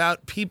is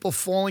about people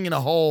falling in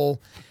a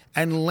hole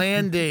and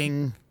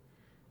landing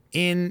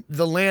in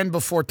the land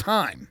before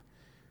time.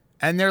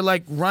 And they're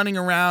like running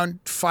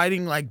around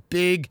fighting like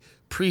big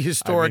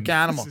prehistoric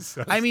animals.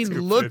 So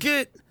look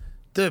at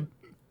the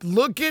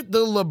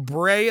La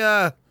Brea.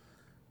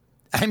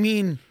 I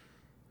mean,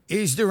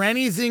 is there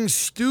anything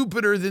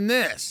stupider than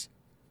this?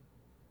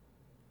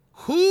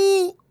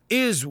 Who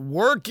is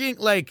working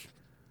like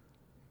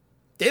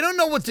they don't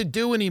know what to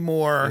do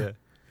anymore.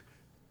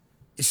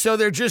 Yeah. So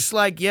they're just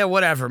like, yeah,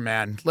 whatever,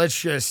 man.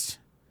 It's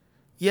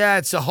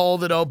a hole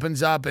that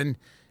opens up and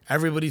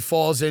everybody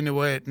falls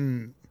into it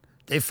and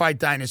they fight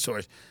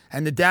dinosaurs.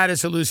 And the dad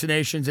has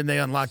hallucinations and they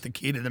unlock the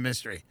key to the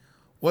mystery.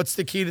 What's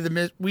the key to the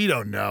mystery? We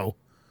don't know.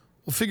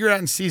 We'll figure it out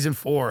in season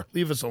 4.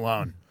 Leave us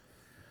alone.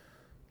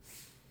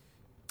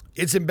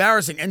 It's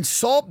embarrassing. And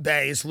Salt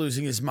Bae is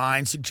losing his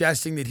mind,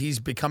 suggesting that he's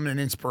becoming an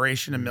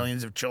inspiration to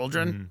millions of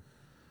children. Mm-hmm.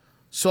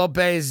 Salt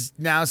Bae is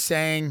now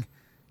saying,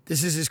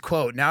 this is his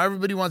quote, "Now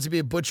everybody wants to be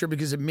a butcher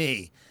because of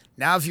me.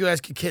 Now if you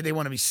ask a kid, they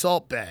want to be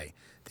Salt Bae.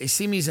 They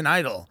see me as an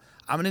idol.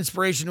 I'm an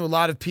inspiration to a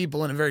lot of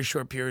people in a very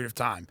short period of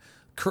time."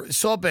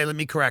 Salt Bae, let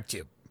me correct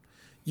you.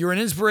 You're an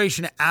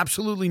inspiration to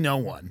absolutely no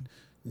one.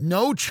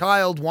 No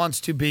child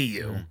wants to be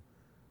you. Mm.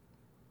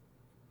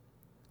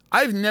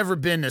 I've never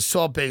been to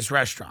Salt Bae's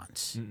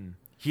restaurants. Mm-mm.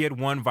 He had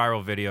one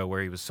viral video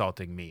where he was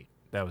salting meat.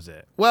 That was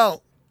it.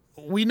 Well,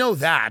 we know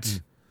that.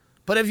 Mm.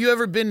 But have you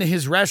ever been to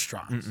his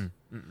restaurants?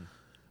 Mm-mm.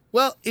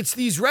 Well, it's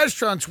these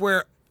restaurants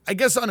where I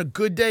guess on a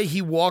good day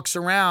he walks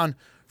around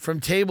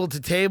from table to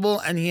table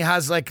and he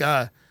has like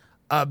a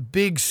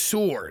big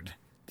sword.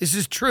 This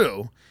is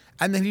true.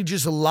 And then he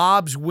just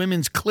lobs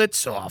women's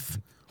clits off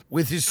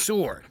with his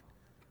sword.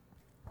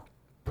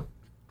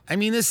 I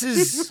mean, this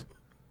is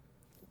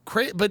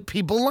crazy, but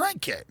people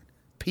like it.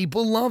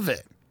 People love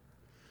it.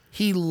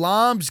 He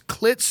lobs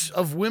clits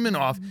of women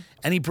off,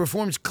 and he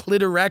performs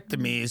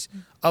clitorectomies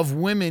of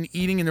women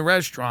eating in the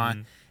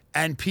restaurant,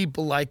 and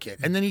people like it.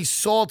 And then he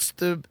salts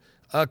the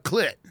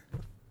clit.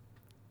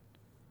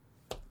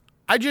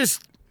 I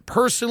just,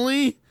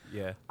 personally,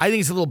 I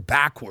think it's a little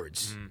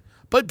backwards.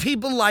 But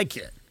people like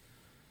it.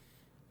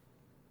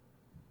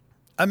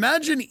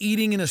 Imagine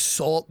eating in a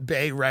Salt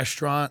Bae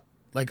restaurant,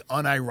 like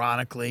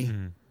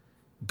unironically,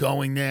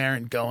 going there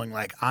and going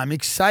like, I'm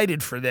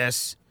excited for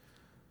this.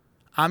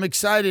 I'm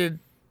excited.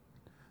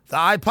 The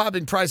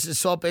eye-popping prices of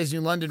Salt Bae's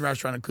New London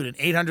restaurant include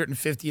an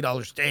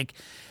 $850 steak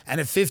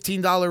and a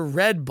 $15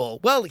 Red Bull.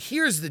 Well,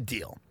 here's the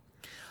deal.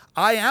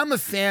 I am a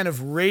fan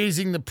of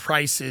raising the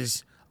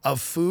prices of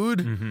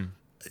food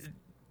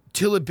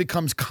till it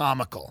becomes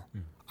comical.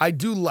 I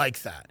do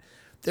like that.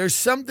 There's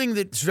something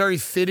that's very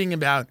fitting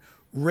about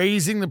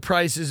raising the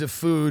prices of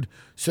food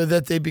so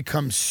that they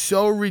become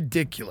so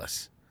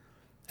ridiculous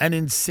and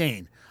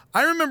insane.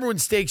 I remember when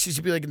steaks used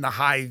to be like in the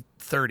high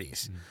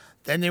 30s.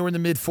 Then they were in the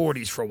mid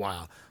 40s for a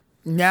while.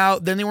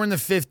 Then they were in the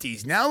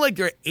 50s. Now like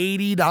they're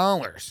 $80,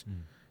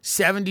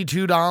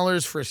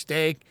 $72 for a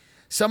steak.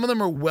 Some of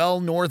them are well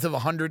north of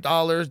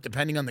 $100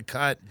 depending on the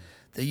cut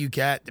that you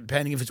get,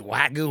 depending if it's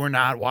Wagyu or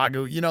not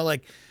Wagyu. You know,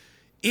 like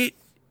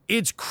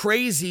it's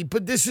crazy,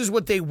 but this is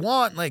what they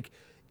want. Like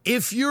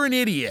if you're an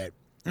idiot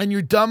and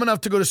you're dumb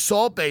enough to go to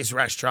Salt Bae's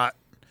restaurant,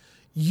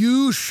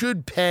 you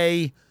should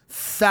pay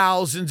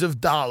thousands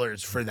of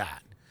dollars for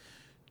that.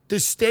 The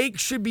steak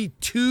should be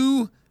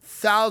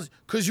 $2,000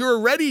 because you're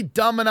already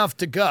dumb enough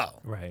to go.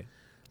 Right.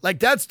 Like,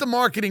 that's the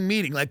marketing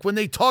meeting. Like, when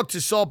they talk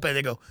to Salt Bae,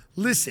 they go,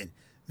 listen,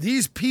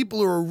 these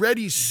people are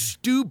already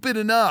stupid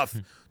enough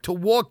to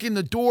walk in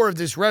the door of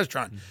this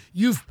restaurant.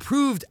 You've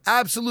proved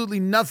absolutely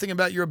nothing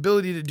about your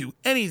ability to do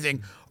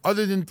anything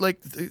other than,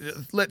 like,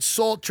 let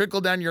salt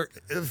trickle down your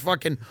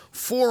fucking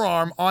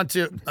forearm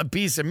onto a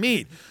piece of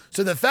meat.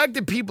 So the fact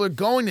that people are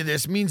going to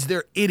this means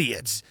they're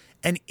idiots.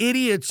 And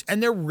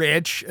they're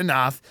rich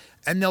enough,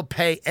 and they'll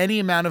pay any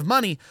amount of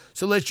money.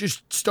 So let's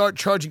just start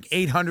charging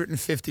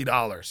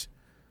 $850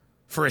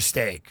 for a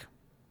steak.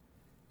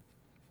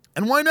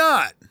 And why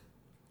not?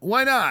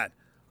 Why not?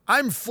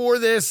 I'm for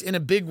this in a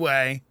big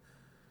way.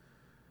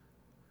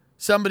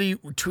 Somebody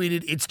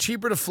tweeted, it's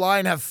cheaper to fly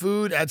and have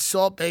food at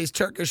Salt Bae's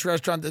Turkish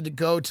restaurant than to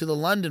go to the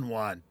London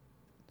one.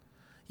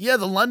 Yeah,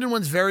 the London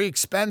one's very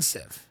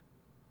expensive.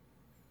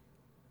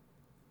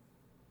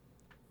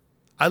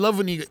 I love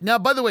when you... Now,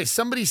 by the way,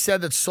 somebody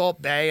said that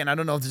Salt Bae, and I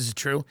don't know if this is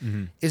true,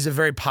 is a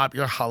very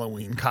popular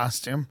Halloween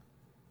costume.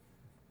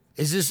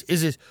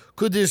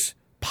 Could this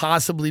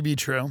possibly be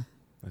true?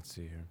 Let's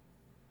see here.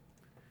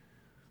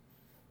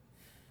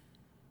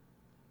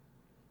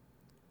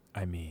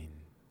 I mean,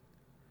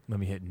 let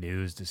me hit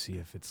news to see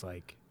if it's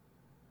like...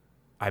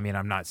 I mean,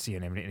 I'm not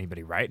seeing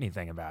anybody write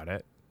anything about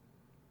it.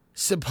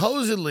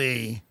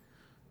 Supposedly,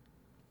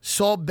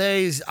 Salt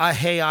Bae's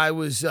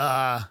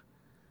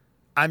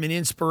I'm an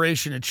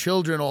inspiration to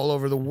children all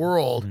over the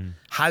world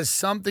has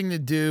something to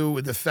do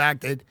with the fact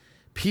that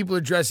people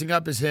are dressing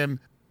up as him.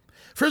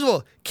 First of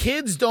all,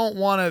 kids don't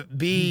want to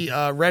be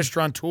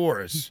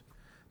restaurateurs.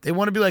 They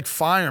want to be like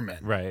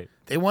firemen. Right.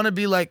 They want to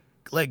be like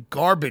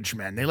garbage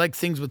men. They like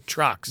things with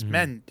trucks.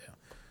 Men do.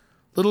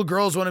 Little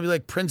girls want to be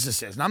like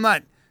princesses. And I'm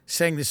not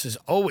saying this is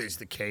always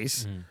the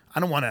case. I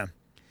don't want to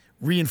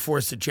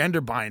reinforce the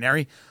gender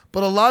binary.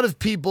 But a lot of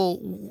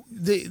people,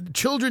 the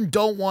children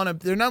don't want to,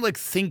 they're not like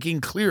thinking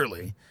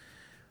clearly.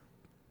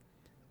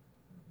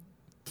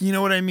 You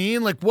know what I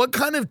mean? Like, what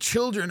kind of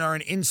children are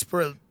an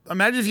inspiration?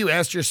 Imagine if you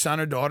asked your son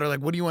or daughter, like,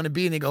 what do you want to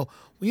be? And they go,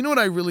 well, you know what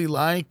I really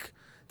like?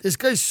 This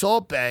guy's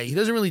Salt Bae. He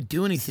doesn't really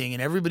do anything.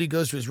 And everybody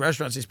goes to his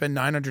restaurants. They spend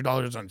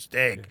 $900 on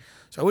steak.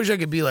 So I wish I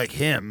could be like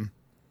him.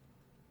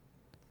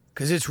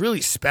 Because it's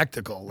really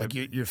spectacle. Like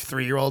your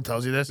 3-year-old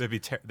tells you this. They'd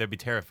be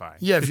terrifying.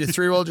 Yeah, if your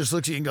 3-year-old just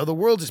looks at you and go, the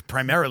world is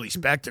primarily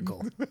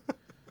spectacle.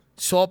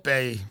 Salt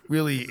Bae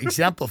really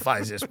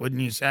exemplifies this, wouldn't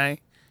you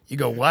say? You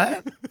go,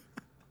 what?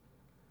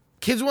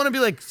 Kids want to be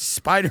like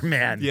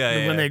Spider-Man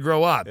when they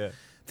grow up. Yeah.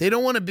 They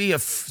don't want to be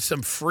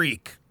some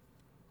freak.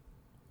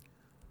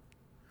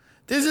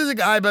 This is a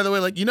guy, by the way,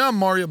 like, you know how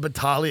Mario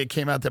Batali, it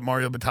came out that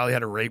Mario Batali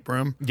had a rape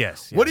room?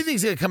 Yes. What do you think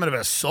is going to come out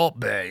about Salt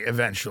Bae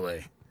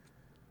eventually?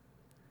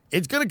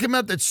 It's going to come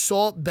out that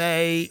Salt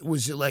Bae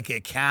was like a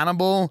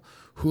cannibal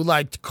who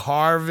liked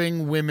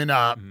carving women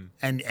up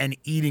and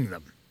eating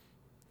them.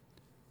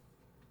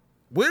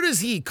 Where does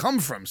he come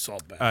from,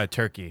 Salt Bae?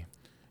 Turkey.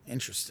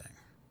 Interesting.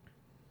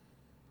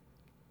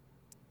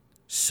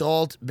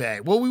 Salt Bae.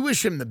 Well, we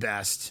wish him the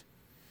best.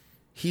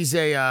 He's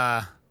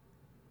a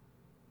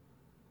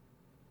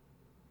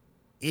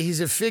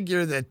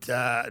figure that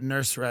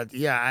Nusrat.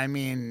 Yeah, I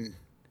mean,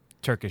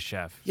 Turkish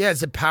chef. Yeah,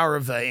 it's the power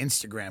of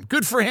Instagram.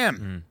 Good for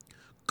him.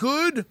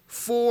 Good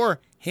for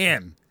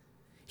him.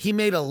 He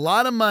made a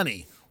lot of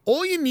money.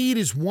 All you need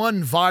is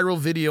one viral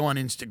video on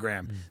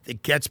Instagram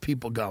that gets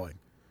people going.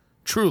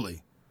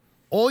 Truly.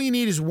 All you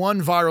need is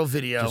one viral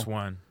video. Just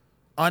one.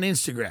 On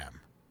Instagram.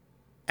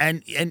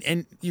 And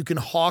you can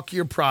hawk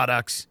your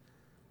products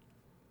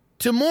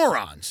to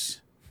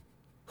morons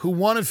who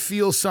want to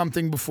feel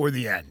something before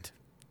the end.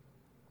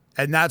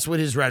 And that's what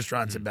his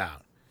restaurant's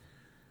about.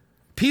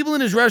 People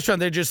in his restaurant,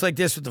 they're just like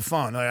this with the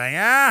phone.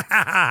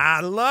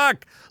 They're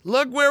like,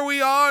 look where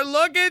we are.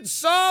 Look at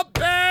Salt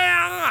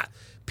Bae.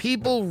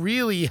 People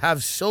really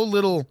have so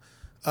little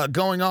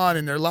going on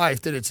in their life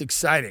that it's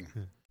exciting.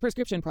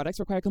 Prescription products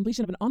require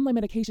completion of an online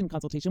medication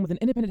consultation with an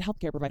independent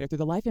healthcare provider through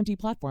the LifeMD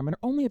platform and are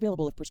only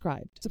available if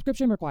prescribed.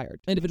 Subscription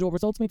required. Individual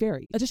results may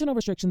vary. Additional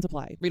restrictions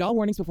apply. Read all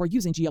warnings before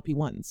using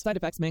GLP-1s. Side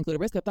effects may include a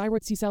risk of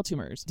thyroid C-cell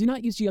tumors. Do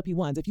not use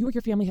GLP-1s if you or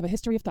your family have a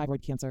history of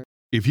thyroid cancer.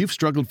 If you've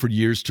struggled for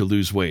years to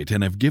lose weight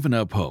and have given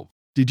up hope,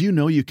 did you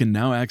know you can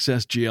now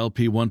access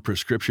GLP-1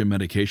 prescription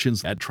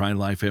medications at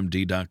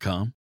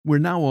TryLifeMD.com? We're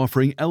now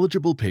offering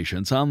eligible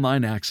patients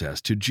online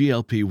access to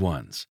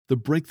GLP-1s, the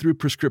breakthrough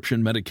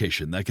prescription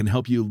medication that can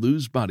help you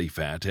lose body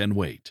fat and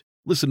weight.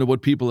 Listen to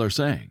what people are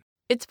saying.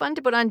 It's fun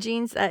to put on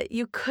jeans that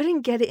you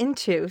couldn't get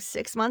into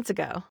 6 months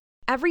ago.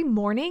 Every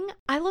morning,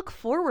 I look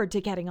forward to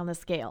getting on the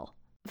scale.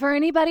 For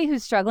anybody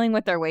who's struggling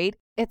with their weight,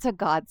 it's a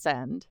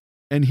godsend.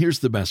 And here's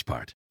the best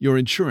part. Your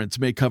insurance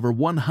may cover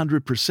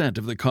 100%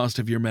 of the cost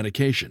of your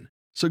medication.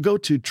 So go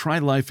to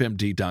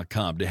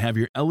TryLifeMD.com to have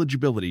your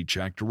eligibility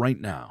checked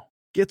right now.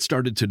 Get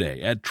started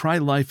today at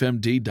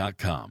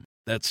TryLifeMD.com.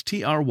 That's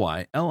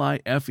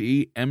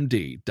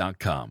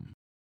TryLifeMD.com.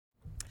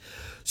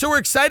 So we're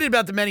excited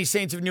about the Many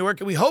Saints of Newark,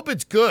 and we hope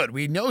it's good.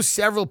 We know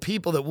several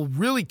people that will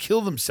really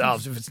kill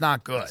themselves if it's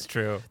not good. That's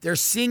true. They're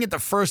seeing it the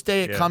first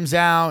day it comes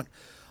out.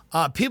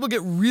 People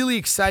get really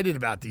excited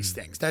about these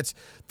things. That's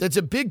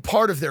a big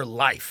part of their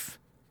life.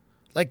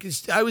 Like,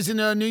 I was in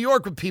New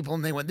York with people,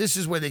 and they went, this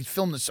is where they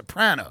filmed The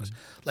Sopranos.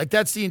 Like,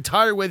 that's the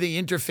entire way they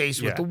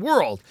interface with the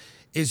world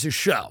is a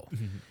show.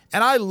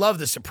 And I love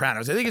The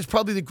Sopranos. I think it's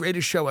probably the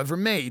greatest show ever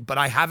made, but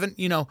I haven't,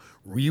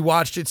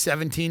 rewatched it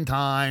 17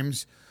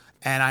 times.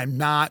 And I'm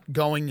not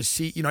going to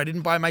see, I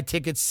didn't buy my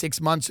tickets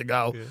 6 months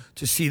ago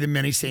to see the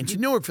Many Saints of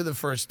Newark for the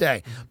first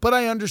day. But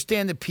I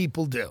understand that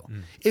people do.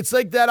 It's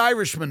like that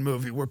Irishman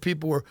movie where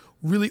people were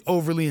really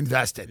overly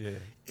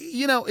invested.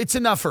 It's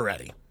enough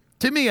already.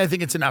 To me, I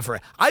think it's enough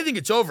already. I think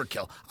it's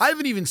overkill. I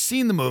haven't even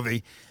seen the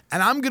movie.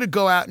 And I'm going to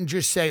go out and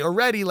just say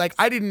already, like,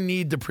 I didn't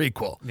need the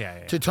prequel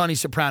to Tony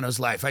Soprano's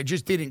life. I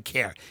just didn't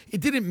care. It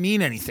didn't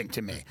mean anything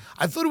to me.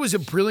 I thought it was a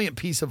brilliant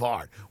piece of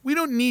art. We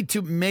don't need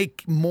to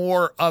make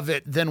more of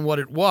it than what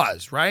it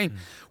was, right?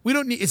 We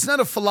don't need, it's not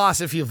a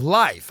philosophy of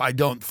life, I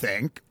don't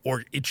think,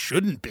 or it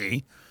shouldn't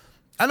be.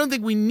 I don't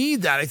think we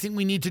need that. I think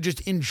we need to just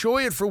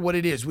enjoy it for what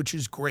it is, which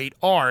is great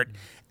art,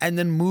 and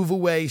then move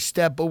away,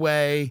 step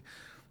away.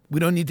 We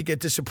don't need to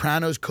get to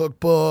Sopranos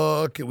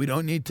cookbook. We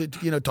don't need to,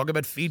 talk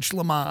about Feach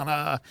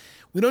Lamana.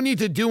 We don't need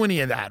to do any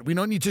of that. We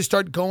don't need to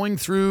start going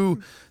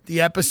through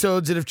the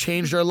episodes that have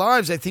changed our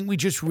lives. I think we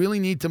just really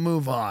need to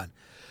move on.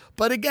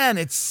 But again,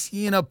 it's,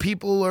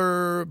 people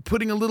are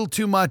putting a little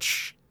too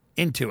much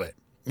into it,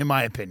 in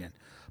my opinion.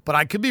 But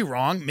I could be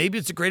wrong. Maybe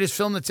it's the greatest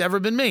film that's ever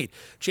been made.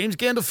 James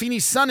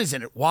Gandolfini's son is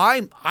in it.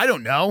 Why? I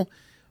don't know.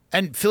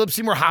 And Philip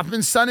Seymour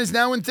Hoffman's son is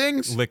now in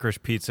things? Licorice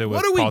Pizza with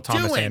what are we Paul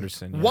Thomas doing?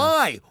 Anderson. Yeah.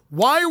 Why?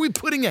 Why are we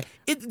putting it?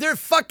 They're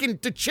fucking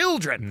the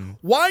children.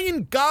 Why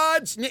in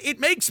God's name? It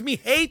makes me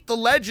hate the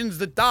legends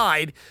that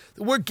died.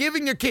 We're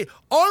giving their kid.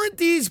 Aren't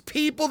these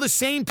people the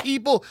same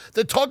people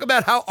that talk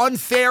about how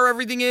unfair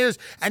everything is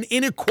and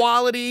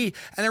inequality,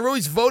 and they're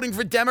always voting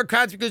for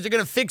Democrats because they're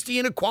going to fix the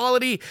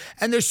inequality,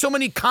 and there's so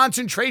many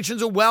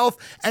concentrations of wealth,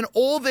 and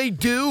all they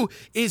do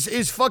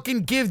is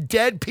fucking give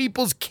dead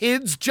people's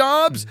kids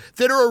jobs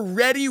that are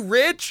already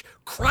rich?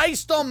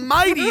 Christ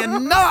almighty,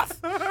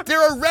 enough.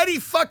 They're already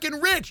fucking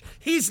rich.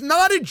 He's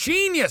not a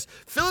genius.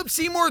 Philip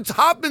Seymour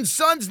Hoffman's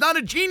son's not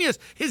a genius.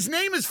 His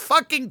name is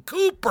fucking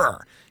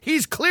Cooper.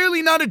 He's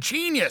clearly not a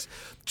genius.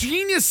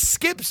 Genius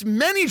skips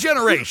many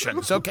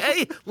generations,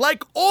 okay?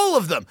 Like all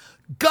of them.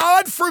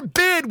 God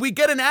forbid we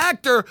get an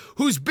actor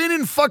who's been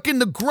in fucking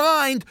the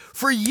grind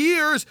for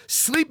years,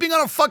 sleeping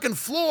on a fucking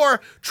floor,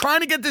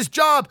 trying to get this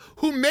job,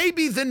 who may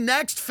be the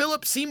next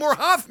Philip Seymour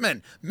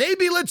Hoffman.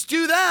 Maybe let's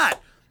do that.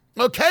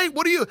 Okay,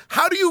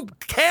 how do you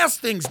cast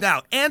things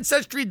now?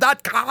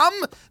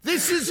 Ancestry.com?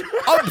 This is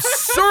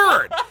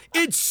absurd.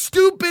 It's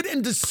stupid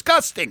and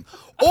disgusting.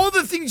 All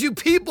the things you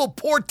people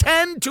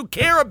portend to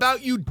care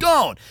about, you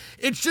don't.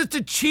 It's just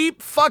a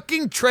cheap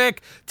fucking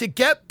trick to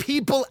get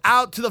people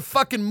out to the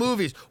fucking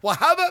movies. Well,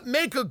 how about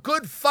make a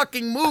good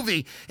fucking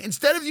movie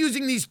instead of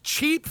using these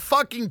cheap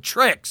fucking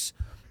tricks?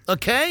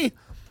 Okay?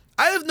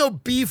 I have no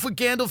beef with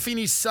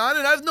Gandolfini's son,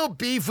 and I have no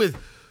beef with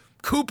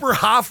Cooper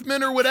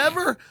Hoffman or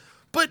whatever.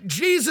 But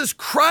Jesus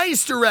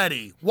Christ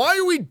already. Why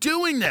are we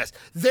doing this?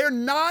 They're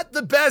not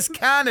the best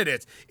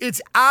candidates.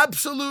 It's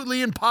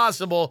absolutely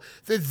impossible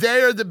that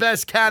they are the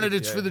best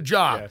candidates for the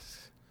job.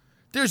 Yes.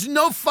 There's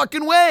no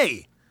fucking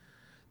way.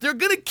 They're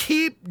going to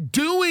keep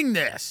doing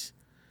this.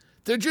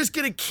 They're just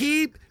going to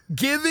keep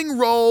giving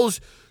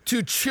roles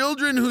to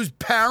children whose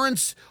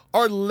parents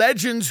are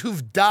legends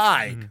who've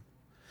died.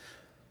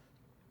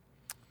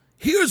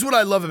 Here's what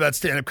I love about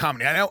stand-up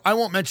comedy. I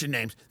won't mention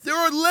names. There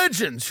are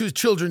legends whose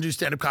children do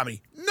stand-up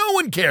comedy. No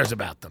one cares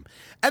about them.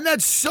 And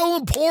that's so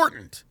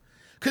important.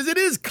 Because it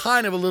is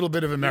kind of a little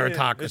bit of a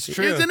meritocracy. It's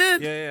true. Isn't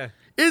it? Yeah.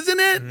 Isn't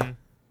it?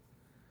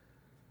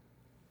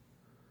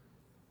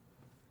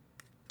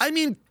 I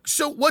mean,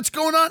 so what's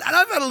going on? And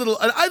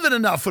I've had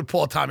enough with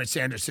Paul Thomas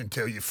Anderson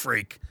too, you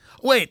freak.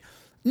 Wait,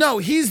 no,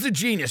 he's the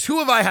genius. Who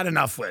have I had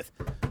enough with?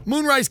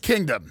 Moonrise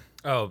Kingdom.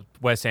 Oh,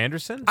 Wes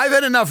Anderson? I've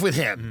had enough with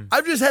him.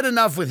 I've just had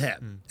enough with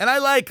him. And I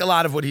like a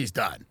lot of what he's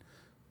done.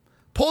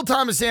 Paul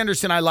Thomas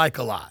Anderson, I like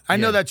a lot. I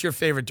know that's your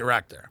favorite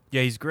director.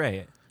 Yeah, he's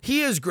great.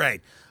 He is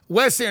great.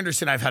 Wes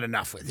Anderson, I've had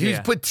enough with. He's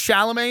put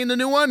Chalamet in the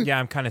new one. Yeah,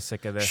 I'm kind of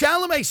sick of this.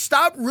 Chalamet,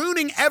 stop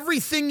ruining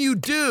everything you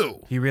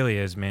do. He really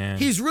is, man.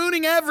 He's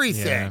ruining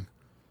everything. Yeah.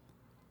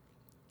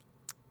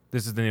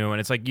 This is the new one.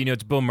 It's like,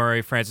 it's Bill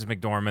Murray, Frances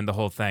McDormand, the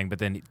whole thing, but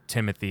then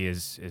Timothy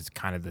is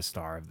kind of the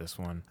star of this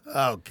one.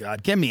 Oh,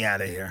 God. Get me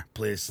out of here,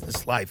 please.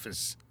 This life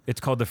is...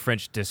 It's called The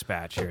French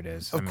Dispatch. Here it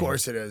is. Of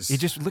course it is. You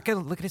just look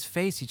at his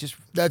face.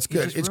 That's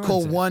good. It's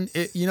called one...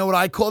 you know what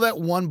I call that?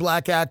 One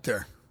black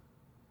actor.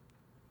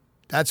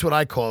 That's what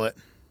I call it.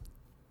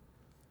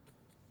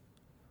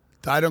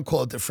 I don't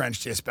call it The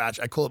French Dispatch.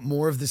 I call it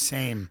more of the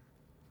same.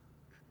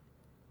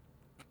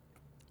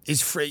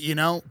 Is free,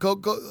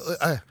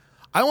 go...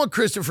 I want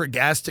Christopher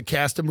Guest to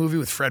cast a movie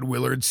with Fred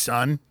Willard's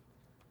son.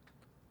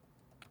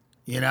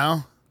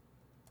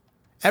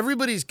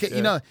 Everybody's,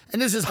 you know,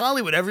 and this is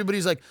Hollywood.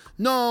 Everybody's like,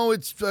 no,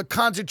 it's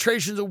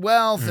concentrations of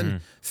wealth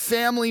and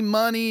family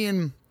money.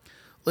 And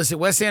listen,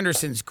 Wes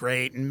Anderson's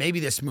great, and maybe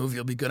this movie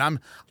will be good. I'm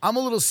a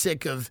little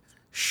sick of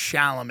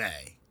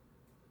Chalamet.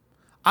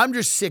 I'm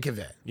just sick of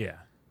it. Yeah.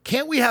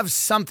 Can't we have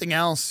something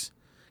else?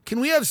 Can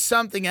we have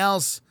something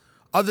else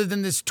other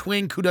than this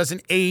twink who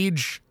doesn't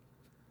age?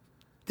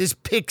 This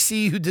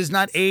pixie who does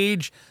not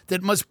age,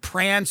 that must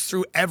prance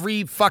through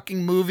every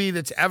fucking movie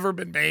that's ever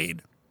been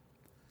made?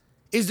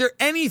 Is there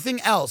anything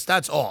else?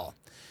 That's all.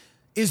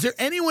 Is there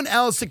anyone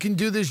else that can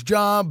do this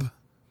job?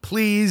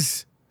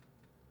 Please.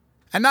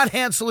 And not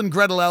Hansel and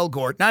Gretel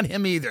Elgort. Not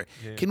him either.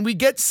 Yeah. Can we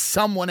get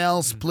someone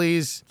else,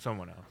 please?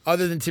 Someone else.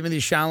 Other than Timothée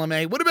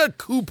Chalamet? What about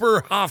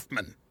Cooper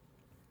Hoffman?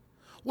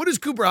 What does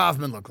Cooper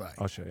Hoffman look like?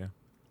 I'll show you.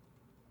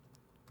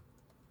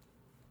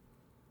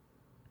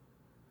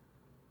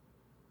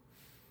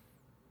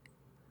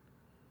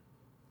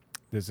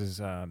 This is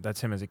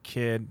that's him as a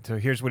kid. So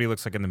here's what he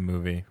looks like in the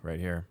movie right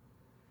here.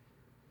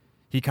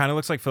 He kind of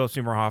looks like Philip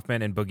Seymour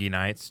Hoffman in Boogie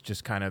Nights,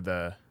 just kind of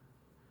the...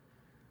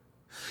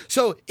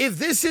 So if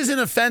this isn't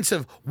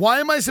offensive, why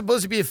am I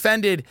supposed to be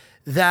offended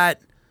that,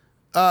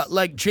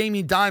 like,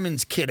 Jamie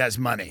Dimon's kid has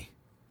money?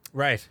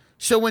 Right.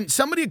 So when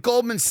somebody at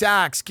Goldman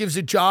Sachs gives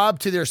a job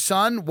to their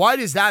son, why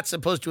is that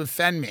supposed to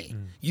offend me?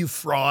 You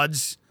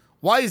frauds.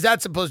 Why is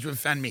that supposed to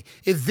offend me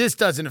if this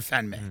doesn't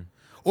offend me?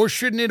 Or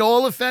shouldn't it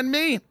all offend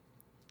me?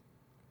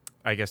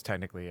 I guess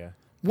technically, yeah.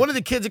 One of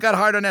the kids that got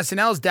hired on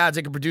SNL's dad's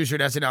like a producer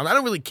at SNL. I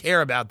don't really care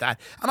about that.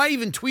 And I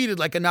even tweeted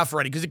like enough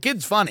already because the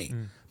kid's funny.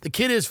 The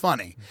kid is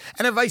funny.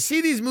 And if I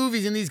see these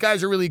movies and these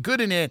guys are really good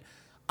in it,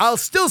 I'll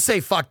still say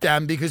fuck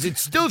them because it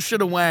still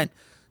should have went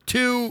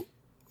to,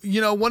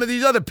 you know, one of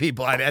these other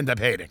people I'd end up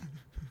hating.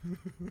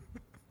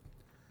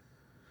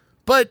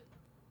 But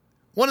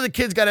one of the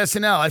kids got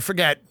SNL. I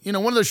forget. You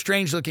know, one of those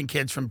strange looking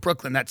kids from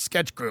Brooklyn, that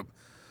sketch group.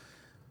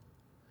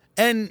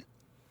 And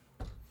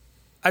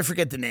I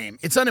forget the name.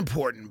 It's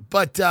unimportant.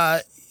 But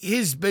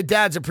his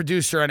dad's a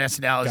producer on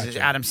SNL. It's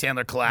an Adam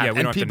Sandler collab. Yeah,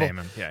 we don't people, have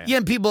to name him. Yeah,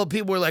 and people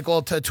were like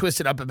all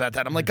twisted up about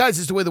that. I'm like, guys,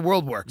 this is the way the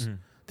world works.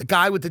 The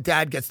guy with the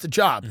dad gets the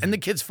job. And the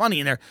kid's funny,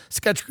 and their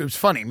sketch group's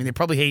funny. I mean, they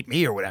probably hate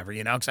me or whatever,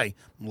 you know, because I'm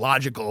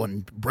logical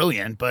and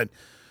brilliant. But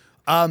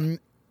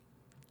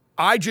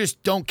I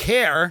just don't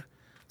care.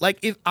 Like,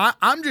 if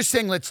I'm just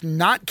saying, let's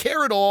not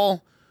care at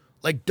all.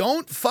 Like,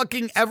 don't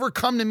fucking ever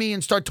come to me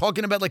and start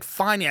talking about, like,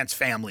 finance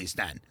families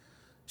then.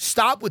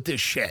 Stop with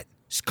this shit.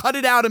 Just cut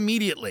it out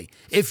immediately.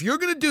 If you're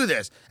going to do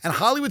this, and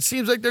Hollywood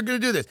seems like they're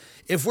going to do this,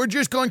 if we're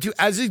just going to,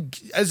 as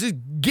a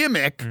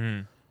gimmick,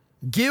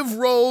 give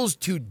roles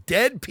to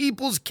dead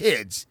people's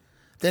kids,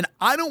 then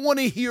I don't want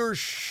to hear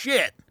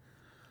shit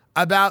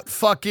about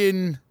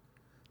fucking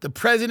the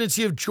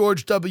presidency of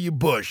George W.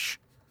 Bush.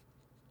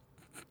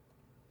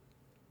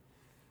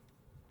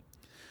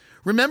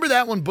 Remember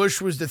that when Bush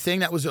was the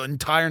thing? That was an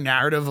entire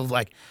narrative of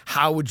like,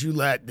 how would you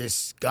let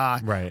this guy?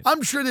 Right.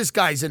 I'm sure this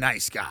guy's a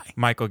nice guy.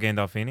 Michael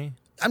Gandolfini?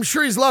 I'm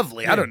sure he's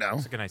lovely. Yeah, I don't know.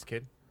 He's like a nice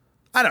kid.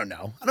 I don't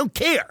know. I don't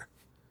care.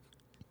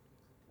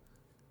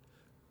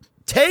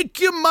 Take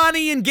your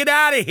money and get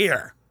out of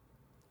here.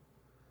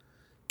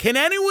 Can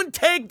anyone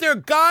take their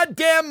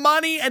goddamn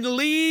money and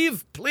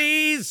leave,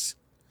 please?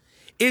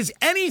 Is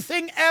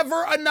anything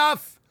ever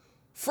enough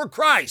for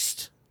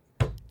Christ?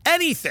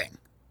 Anything.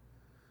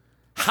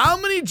 How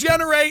many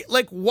generate,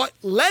 like what?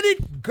 Let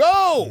it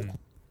go.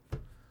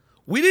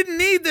 We didn't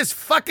need this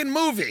fucking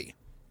movie.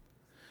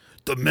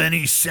 The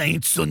Many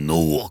Saints of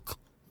Newark.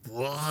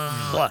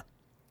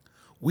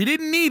 We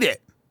didn't need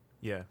it.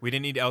 Yeah, we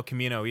didn't need El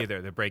Camino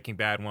either, the Breaking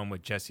Bad one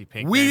with Jesse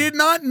Pinkman. We did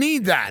not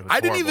need that. I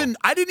horrible.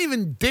 didn't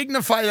even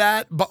dignify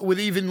that, but with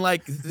even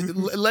like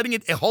letting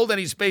it hold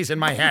any space in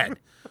my head.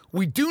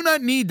 We do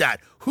not need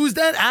that. Who's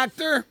that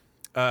actor?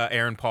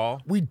 Aaron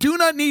Paul. We do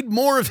not need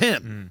more of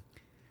him.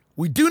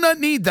 We do not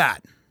need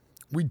that.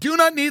 We do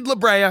not need La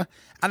Brea.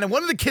 And then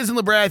one of the kids in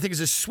La Brea, I think, is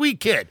a sweet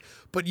kid.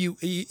 But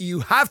you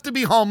have to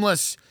be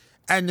homeless,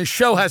 and the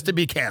show has to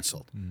be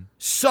canceled.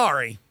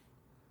 Sorry.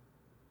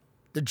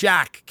 The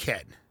Jack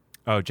kid.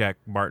 Oh, Jack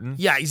Martin?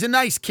 Yeah, he's a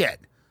nice kid.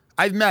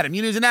 I've met him.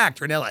 You know, he's an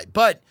actor in L.A.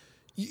 But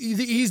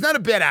he's not a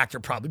bad actor,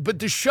 probably. But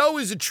the show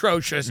is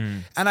atrocious,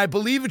 and I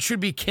believe it should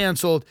be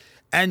canceled,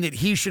 and that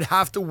he should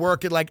have to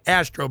work at, like,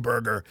 Astro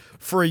Burger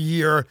for a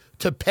year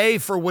to pay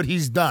for what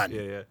he's done.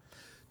 Yeah.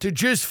 To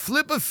just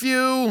flip a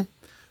few,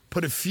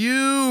 put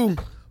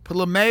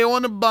LeMayo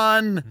on a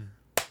bun,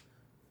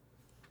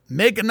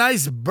 make a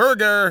nice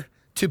burger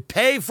to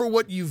pay for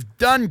what you've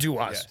done to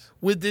us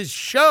with this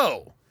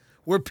show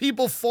where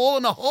people fall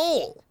in a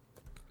hole.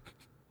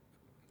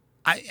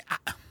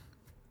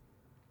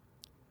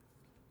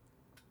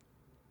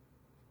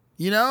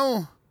 You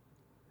know?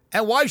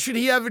 And why should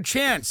he have a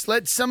chance?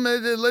 Let some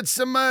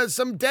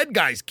dead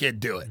guy's kid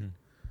do it.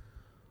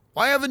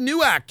 Why have a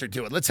new actor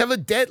do it? Let's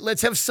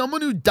have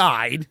someone who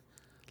died.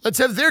 Let's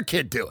have their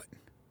kid do it.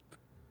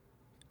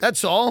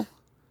 That's all.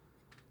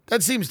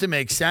 That seems to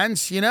make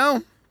sense, you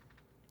know?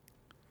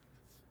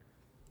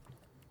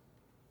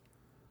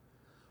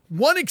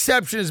 One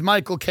exception is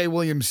Michael K.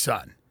 Williams'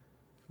 son.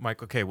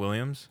 Michael K.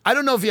 Williams? I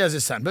don't know if he has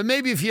a son, but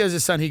maybe if he has a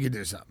son, he could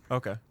do something.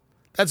 Okay.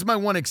 That's my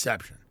one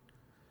exception.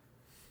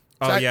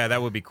 Oh, yeah,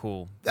 that would be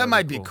cool. That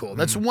might be cool.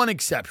 That's one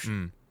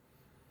exception.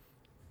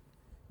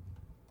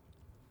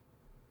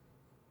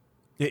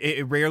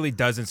 It rarely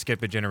doesn't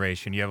skip a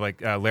generation. You have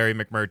like Larry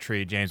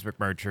McMurtry, James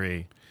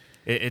McMurtry.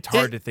 It's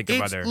hard to think of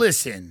other.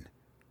 Listen,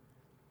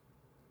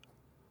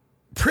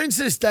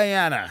 Princess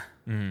Diana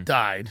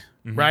died,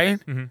 right?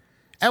 Mm-hmm.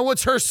 And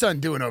what's her son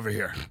doing over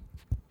here?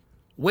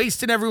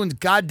 Wasting everyone's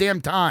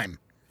goddamn time.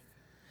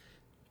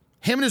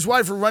 Him and his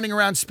wife are running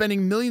around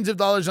spending millions of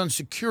dollars on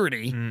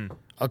security,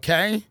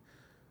 okay?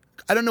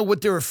 I don't know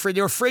what they're afraid.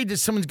 They're afraid that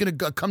someone's going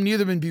to come near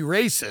them and be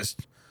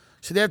racist.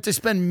 So they have to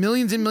spend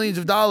millions and millions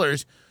of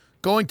dollars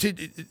going to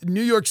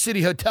New York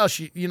City hotel.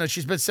 She spent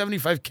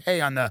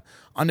 $75K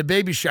on the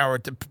baby shower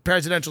at the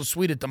presidential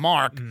suite at the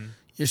Mark.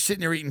 You're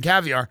sitting there eating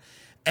caviar,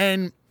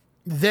 and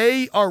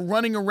they are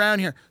running around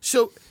here.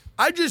 So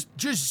I just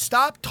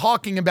stop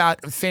talking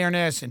about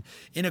fairness and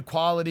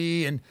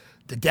inequality and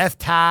the death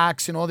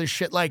tax and all this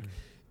shit. Like,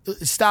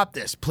 stop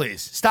this,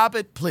 please. Stop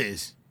it,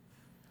 please.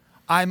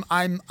 I'm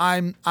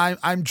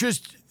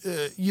just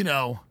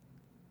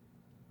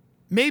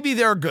maybe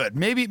they're good.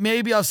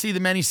 Maybe I'll see the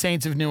many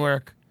saints of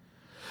Newark.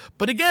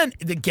 But again,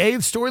 the gay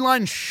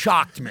storyline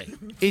shocked me.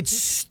 It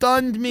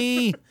stunned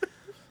me.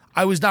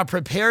 I was not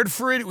prepared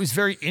for it. It was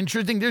very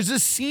interesting. There's a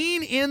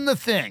scene in the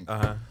thing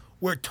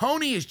where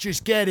Tony is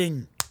just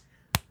getting,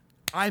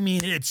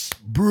 it's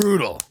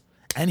brutal.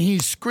 And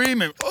he's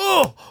screaming,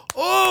 oh,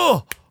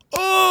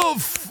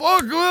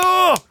 fuck,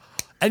 oh.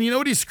 And you know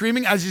what he's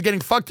screaming as he's getting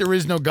fucked? There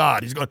is no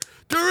God. He's going,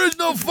 there is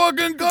no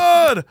fucking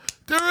God.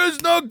 There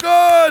is no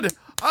God.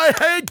 I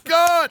hate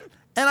God.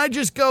 And I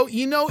just go,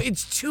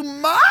 it's too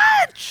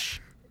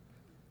much.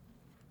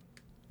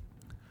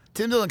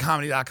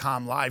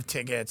 TimDillonComedy.com, live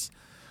tickets.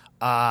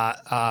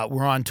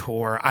 We're on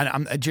tour.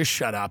 I just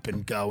shut up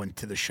and go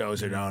into the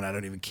shows I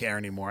don't even care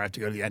anymore. I have to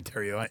go to the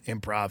Ontario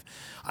Improv.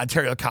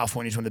 Ontario,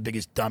 California is one of the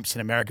biggest dumps in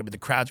America, but the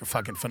crowds are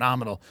fucking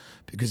phenomenal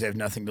because they have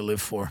nothing to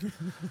live for.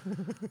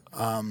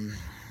 When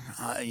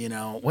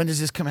does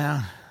this come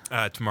out?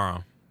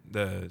 Tomorrow,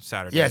 the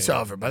Saturday. Yeah, it's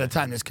over. By the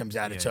time this comes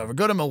out, it's over.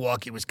 Go to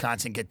Milwaukee,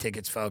 Wisconsin, get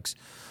tickets, folks.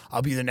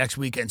 I'll be there next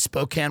weekend.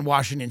 Spokane,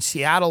 Washington,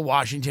 Seattle,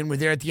 Washington. We're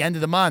there at the end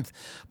of the month.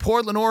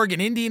 Portland,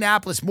 Oregon,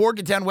 Indianapolis,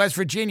 Morgantown, West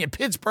Virginia,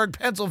 Pittsburgh,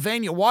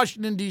 Pennsylvania,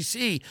 Washington,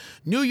 D.C.,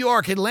 New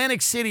York,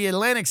 Atlantic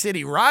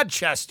City,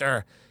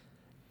 Rochester,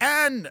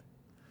 and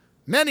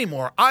many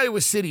more.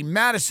 Iowa City,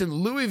 Madison,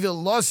 Louisville,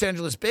 Los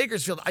Angeles,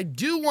 Bakersfield. I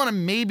do want to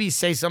maybe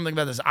say something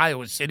about this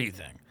Iowa City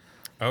thing.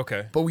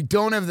 Okay. But we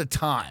don't have the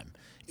time.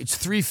 It's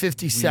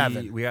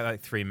 3:57. We got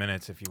like 3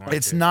 minutes if you want.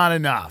 It's not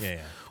enough. Yeah.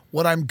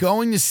 What I'm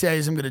going to say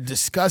is I'm going to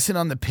discuss it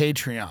on the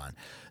Patreon.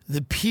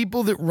 The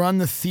people that run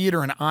the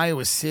theater in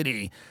Iowa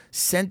City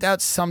sent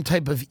out some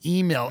type of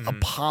email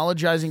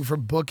apologizing for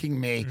booking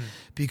me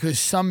because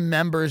some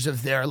members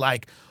of their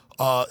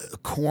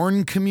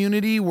corn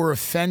community were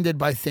offended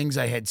by things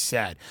I had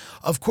said.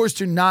 Of course,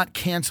 they're not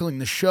canceling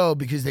the show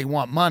because they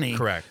want money.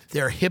 Correct.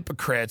 They're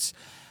hypocrites.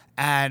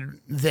 And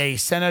they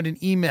sent out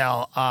an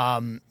email,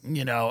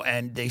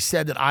 and they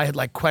said that I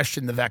had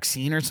questioned the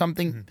vaccine or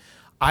something.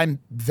 I'm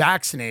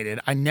vaccinated.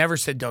 I never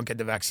said don't get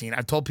the vaccine.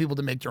 I've told people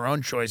to make their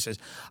own choices.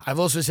 I've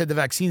also said the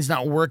vaccine's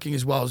not working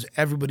as well as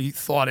everybody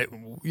thought it,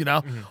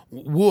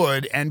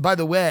 would. And by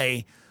the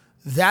way,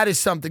 that is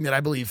something that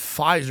I believe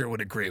Pfizer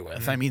would agree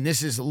with.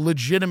 This is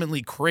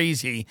legitimately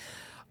crazy.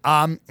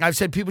 I've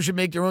said people should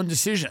make their own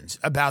decisions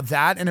about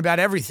that and about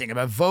everything,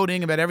 about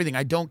voting, about everything.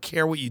 I don't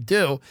care what you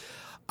do.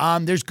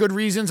 There's good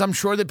reasons, I'm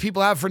sure, that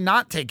people have for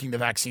not taking the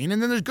vaccine,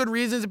 and then there's good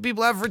reasons that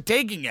people have for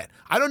taking it.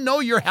 I don't know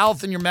your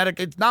health and your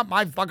medical. It's not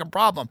my fucking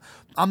problem.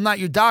 I'm not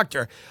your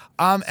doctor.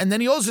 And then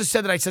he also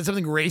said that I said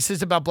something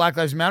racist about Black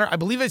Lives Matter. I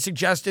believe I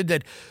suggested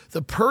that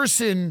the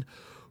person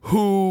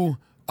who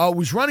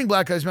was running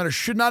Black Lives Matter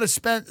should not have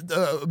spent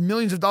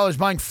millions of dollars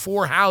buying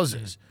 4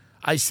 houses.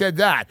 I said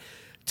that.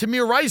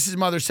 Tamir Rice's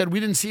mother said we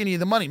didn't see any of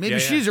the money. Maybe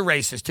she's a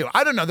racist too.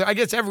 I don't know. I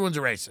guess everyone's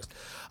a racist.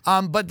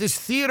 But this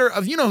theater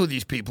of, who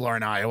these people are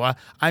in Iowa.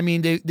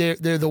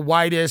 They're the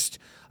whitest,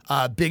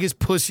 biggest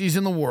pussies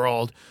in the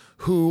world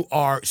who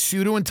are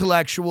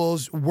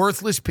pseudo-intellectuals,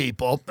 worthless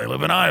people. They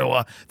live in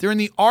Iowa. They're in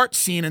the art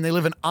scene and they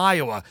live in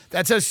Iowa.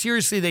 That's how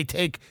seriously they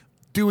take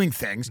doing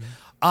things.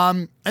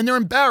 And they're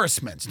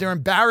embarrassments. They're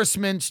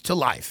embarrassments to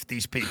life,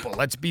 these people.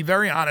 Let's be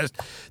very honest.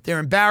 They're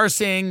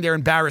embarrassing. They're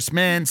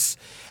embarrassments.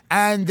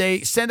 And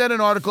they sent out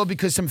an article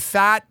because some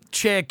fat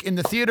chick in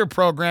the theater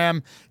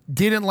program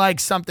didn't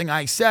like something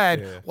I said.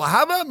 Yeah. Well,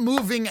 how about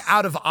moving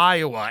out of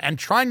Iowa and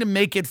trying to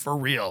make it for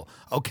real?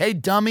 Okay,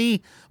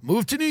 dummy,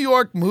 move to New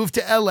York, move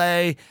to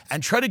LA,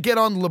 and try to get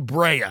on La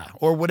Brea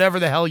or whatever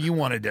the hell you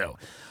want to do.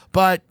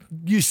 But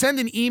you send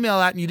an email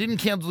out and you didn't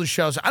cancel the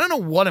show, so I don't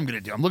know what I'm going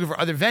to do. I'm looking for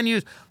other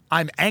venues.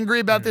 I'm angry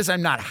about this.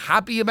 I'm not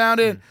happy about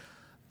it.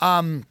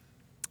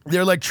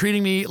 They're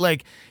treating me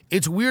like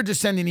it's weird to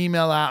send an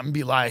email out and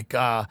be like,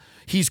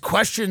 he's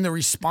questioned the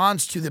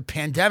response to the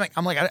pandemic.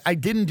 I'm like, I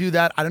didn't do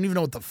that. I don't even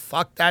know what the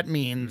fuck that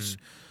means.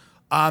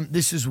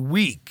 This is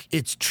weak.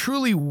 It's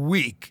truly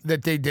weak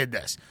that they did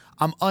this.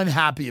 I'm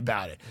unhappy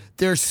about it.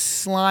 They're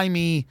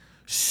slimy,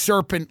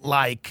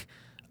 serpent-like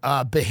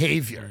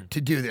behavior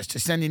to do this, to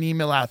send an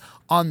email out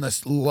on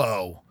this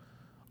low.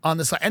 On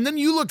the side. And then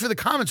you look for the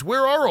comments.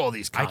 Where are all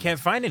these comments? I can't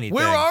find anything.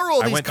 Where are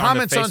all these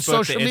comments on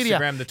social media?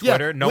 Instagram, the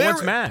Twitter. No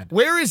one's mad.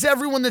 Where is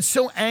everyone that's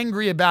so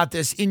angry about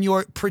this in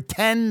your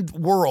pretend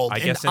world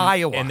in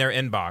Iowa? In their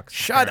inbox.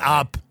 Shut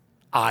up,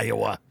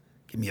 Iowa.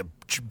 Give me a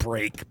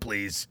break,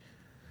 please.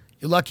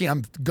 You're lucky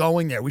I'm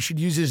going there. We should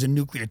use it as a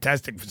nuclear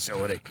testing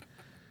facility.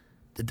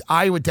 The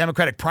Iowa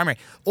Democratic primary.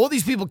 All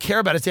these people care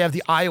about is they have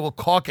the Iowa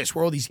caucus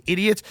where all these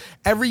idiots,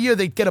 every year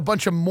they get a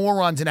bunch of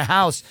morons in a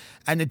house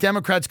and the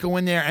Democrats go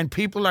in there and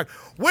people are like,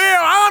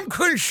 well, I'm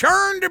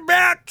concerned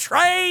about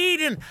trade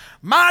and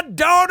my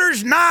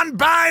daughter's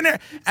non-binary.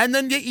 And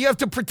then you have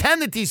to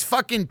pretend that these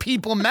fucking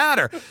people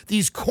matter.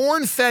 These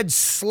corn-fed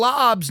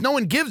slobs, no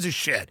one gives a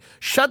shit.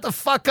 Shut the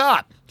fuck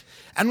up.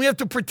 And we have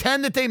to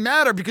pretend that they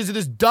matter because of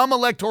this dumb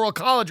electoral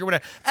college or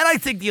whatever. And I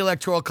think the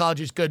electoral college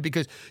is good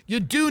because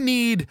you do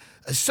need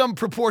some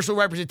proportional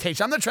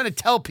representation. I'm not trying to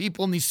tell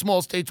people in these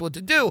small states what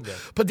to do,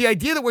 but the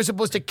idea that we're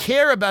supposed to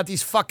care about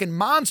these fucking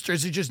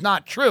monsters is just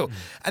not true.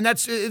 And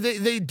that's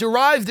they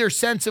derive their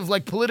sense of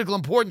like political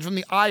importance from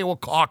the Iowa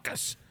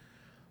caucus,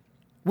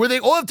 where they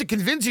all have to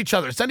convince each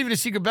other. It's not even a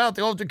secret ballot.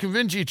 They all have to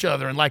convince each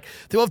other, and like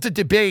they all have to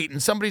debate.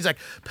 And somebody's like,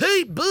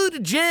 Pete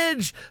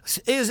Buttigieg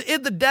is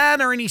in the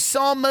diner, and he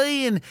saw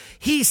me, and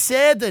he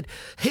said that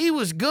he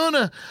was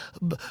gonna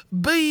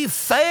be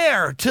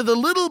fair to the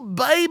little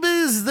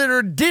babies that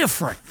are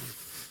different.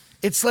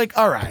 It's like,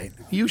 all right,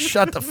 you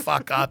shut the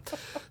fuck up.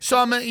 So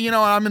I'm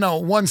in a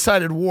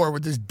one-sided war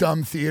with this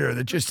dumb theater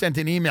that just sent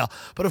an email.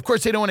 But of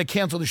course, they don't want to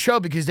cancel the show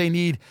because they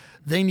need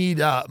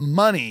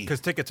money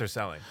because tickets are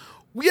selling.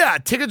 Yeah,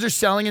 tickets are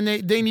selling, and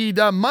they need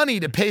money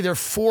to pay their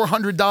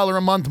 $400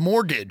 a month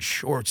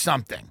mortgage or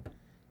something.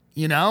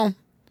 You know?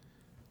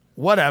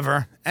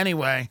 Whatever.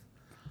 Anyway,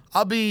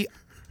 I'll be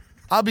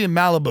in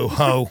Malibu,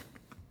 ho.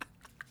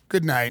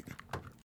 Good night.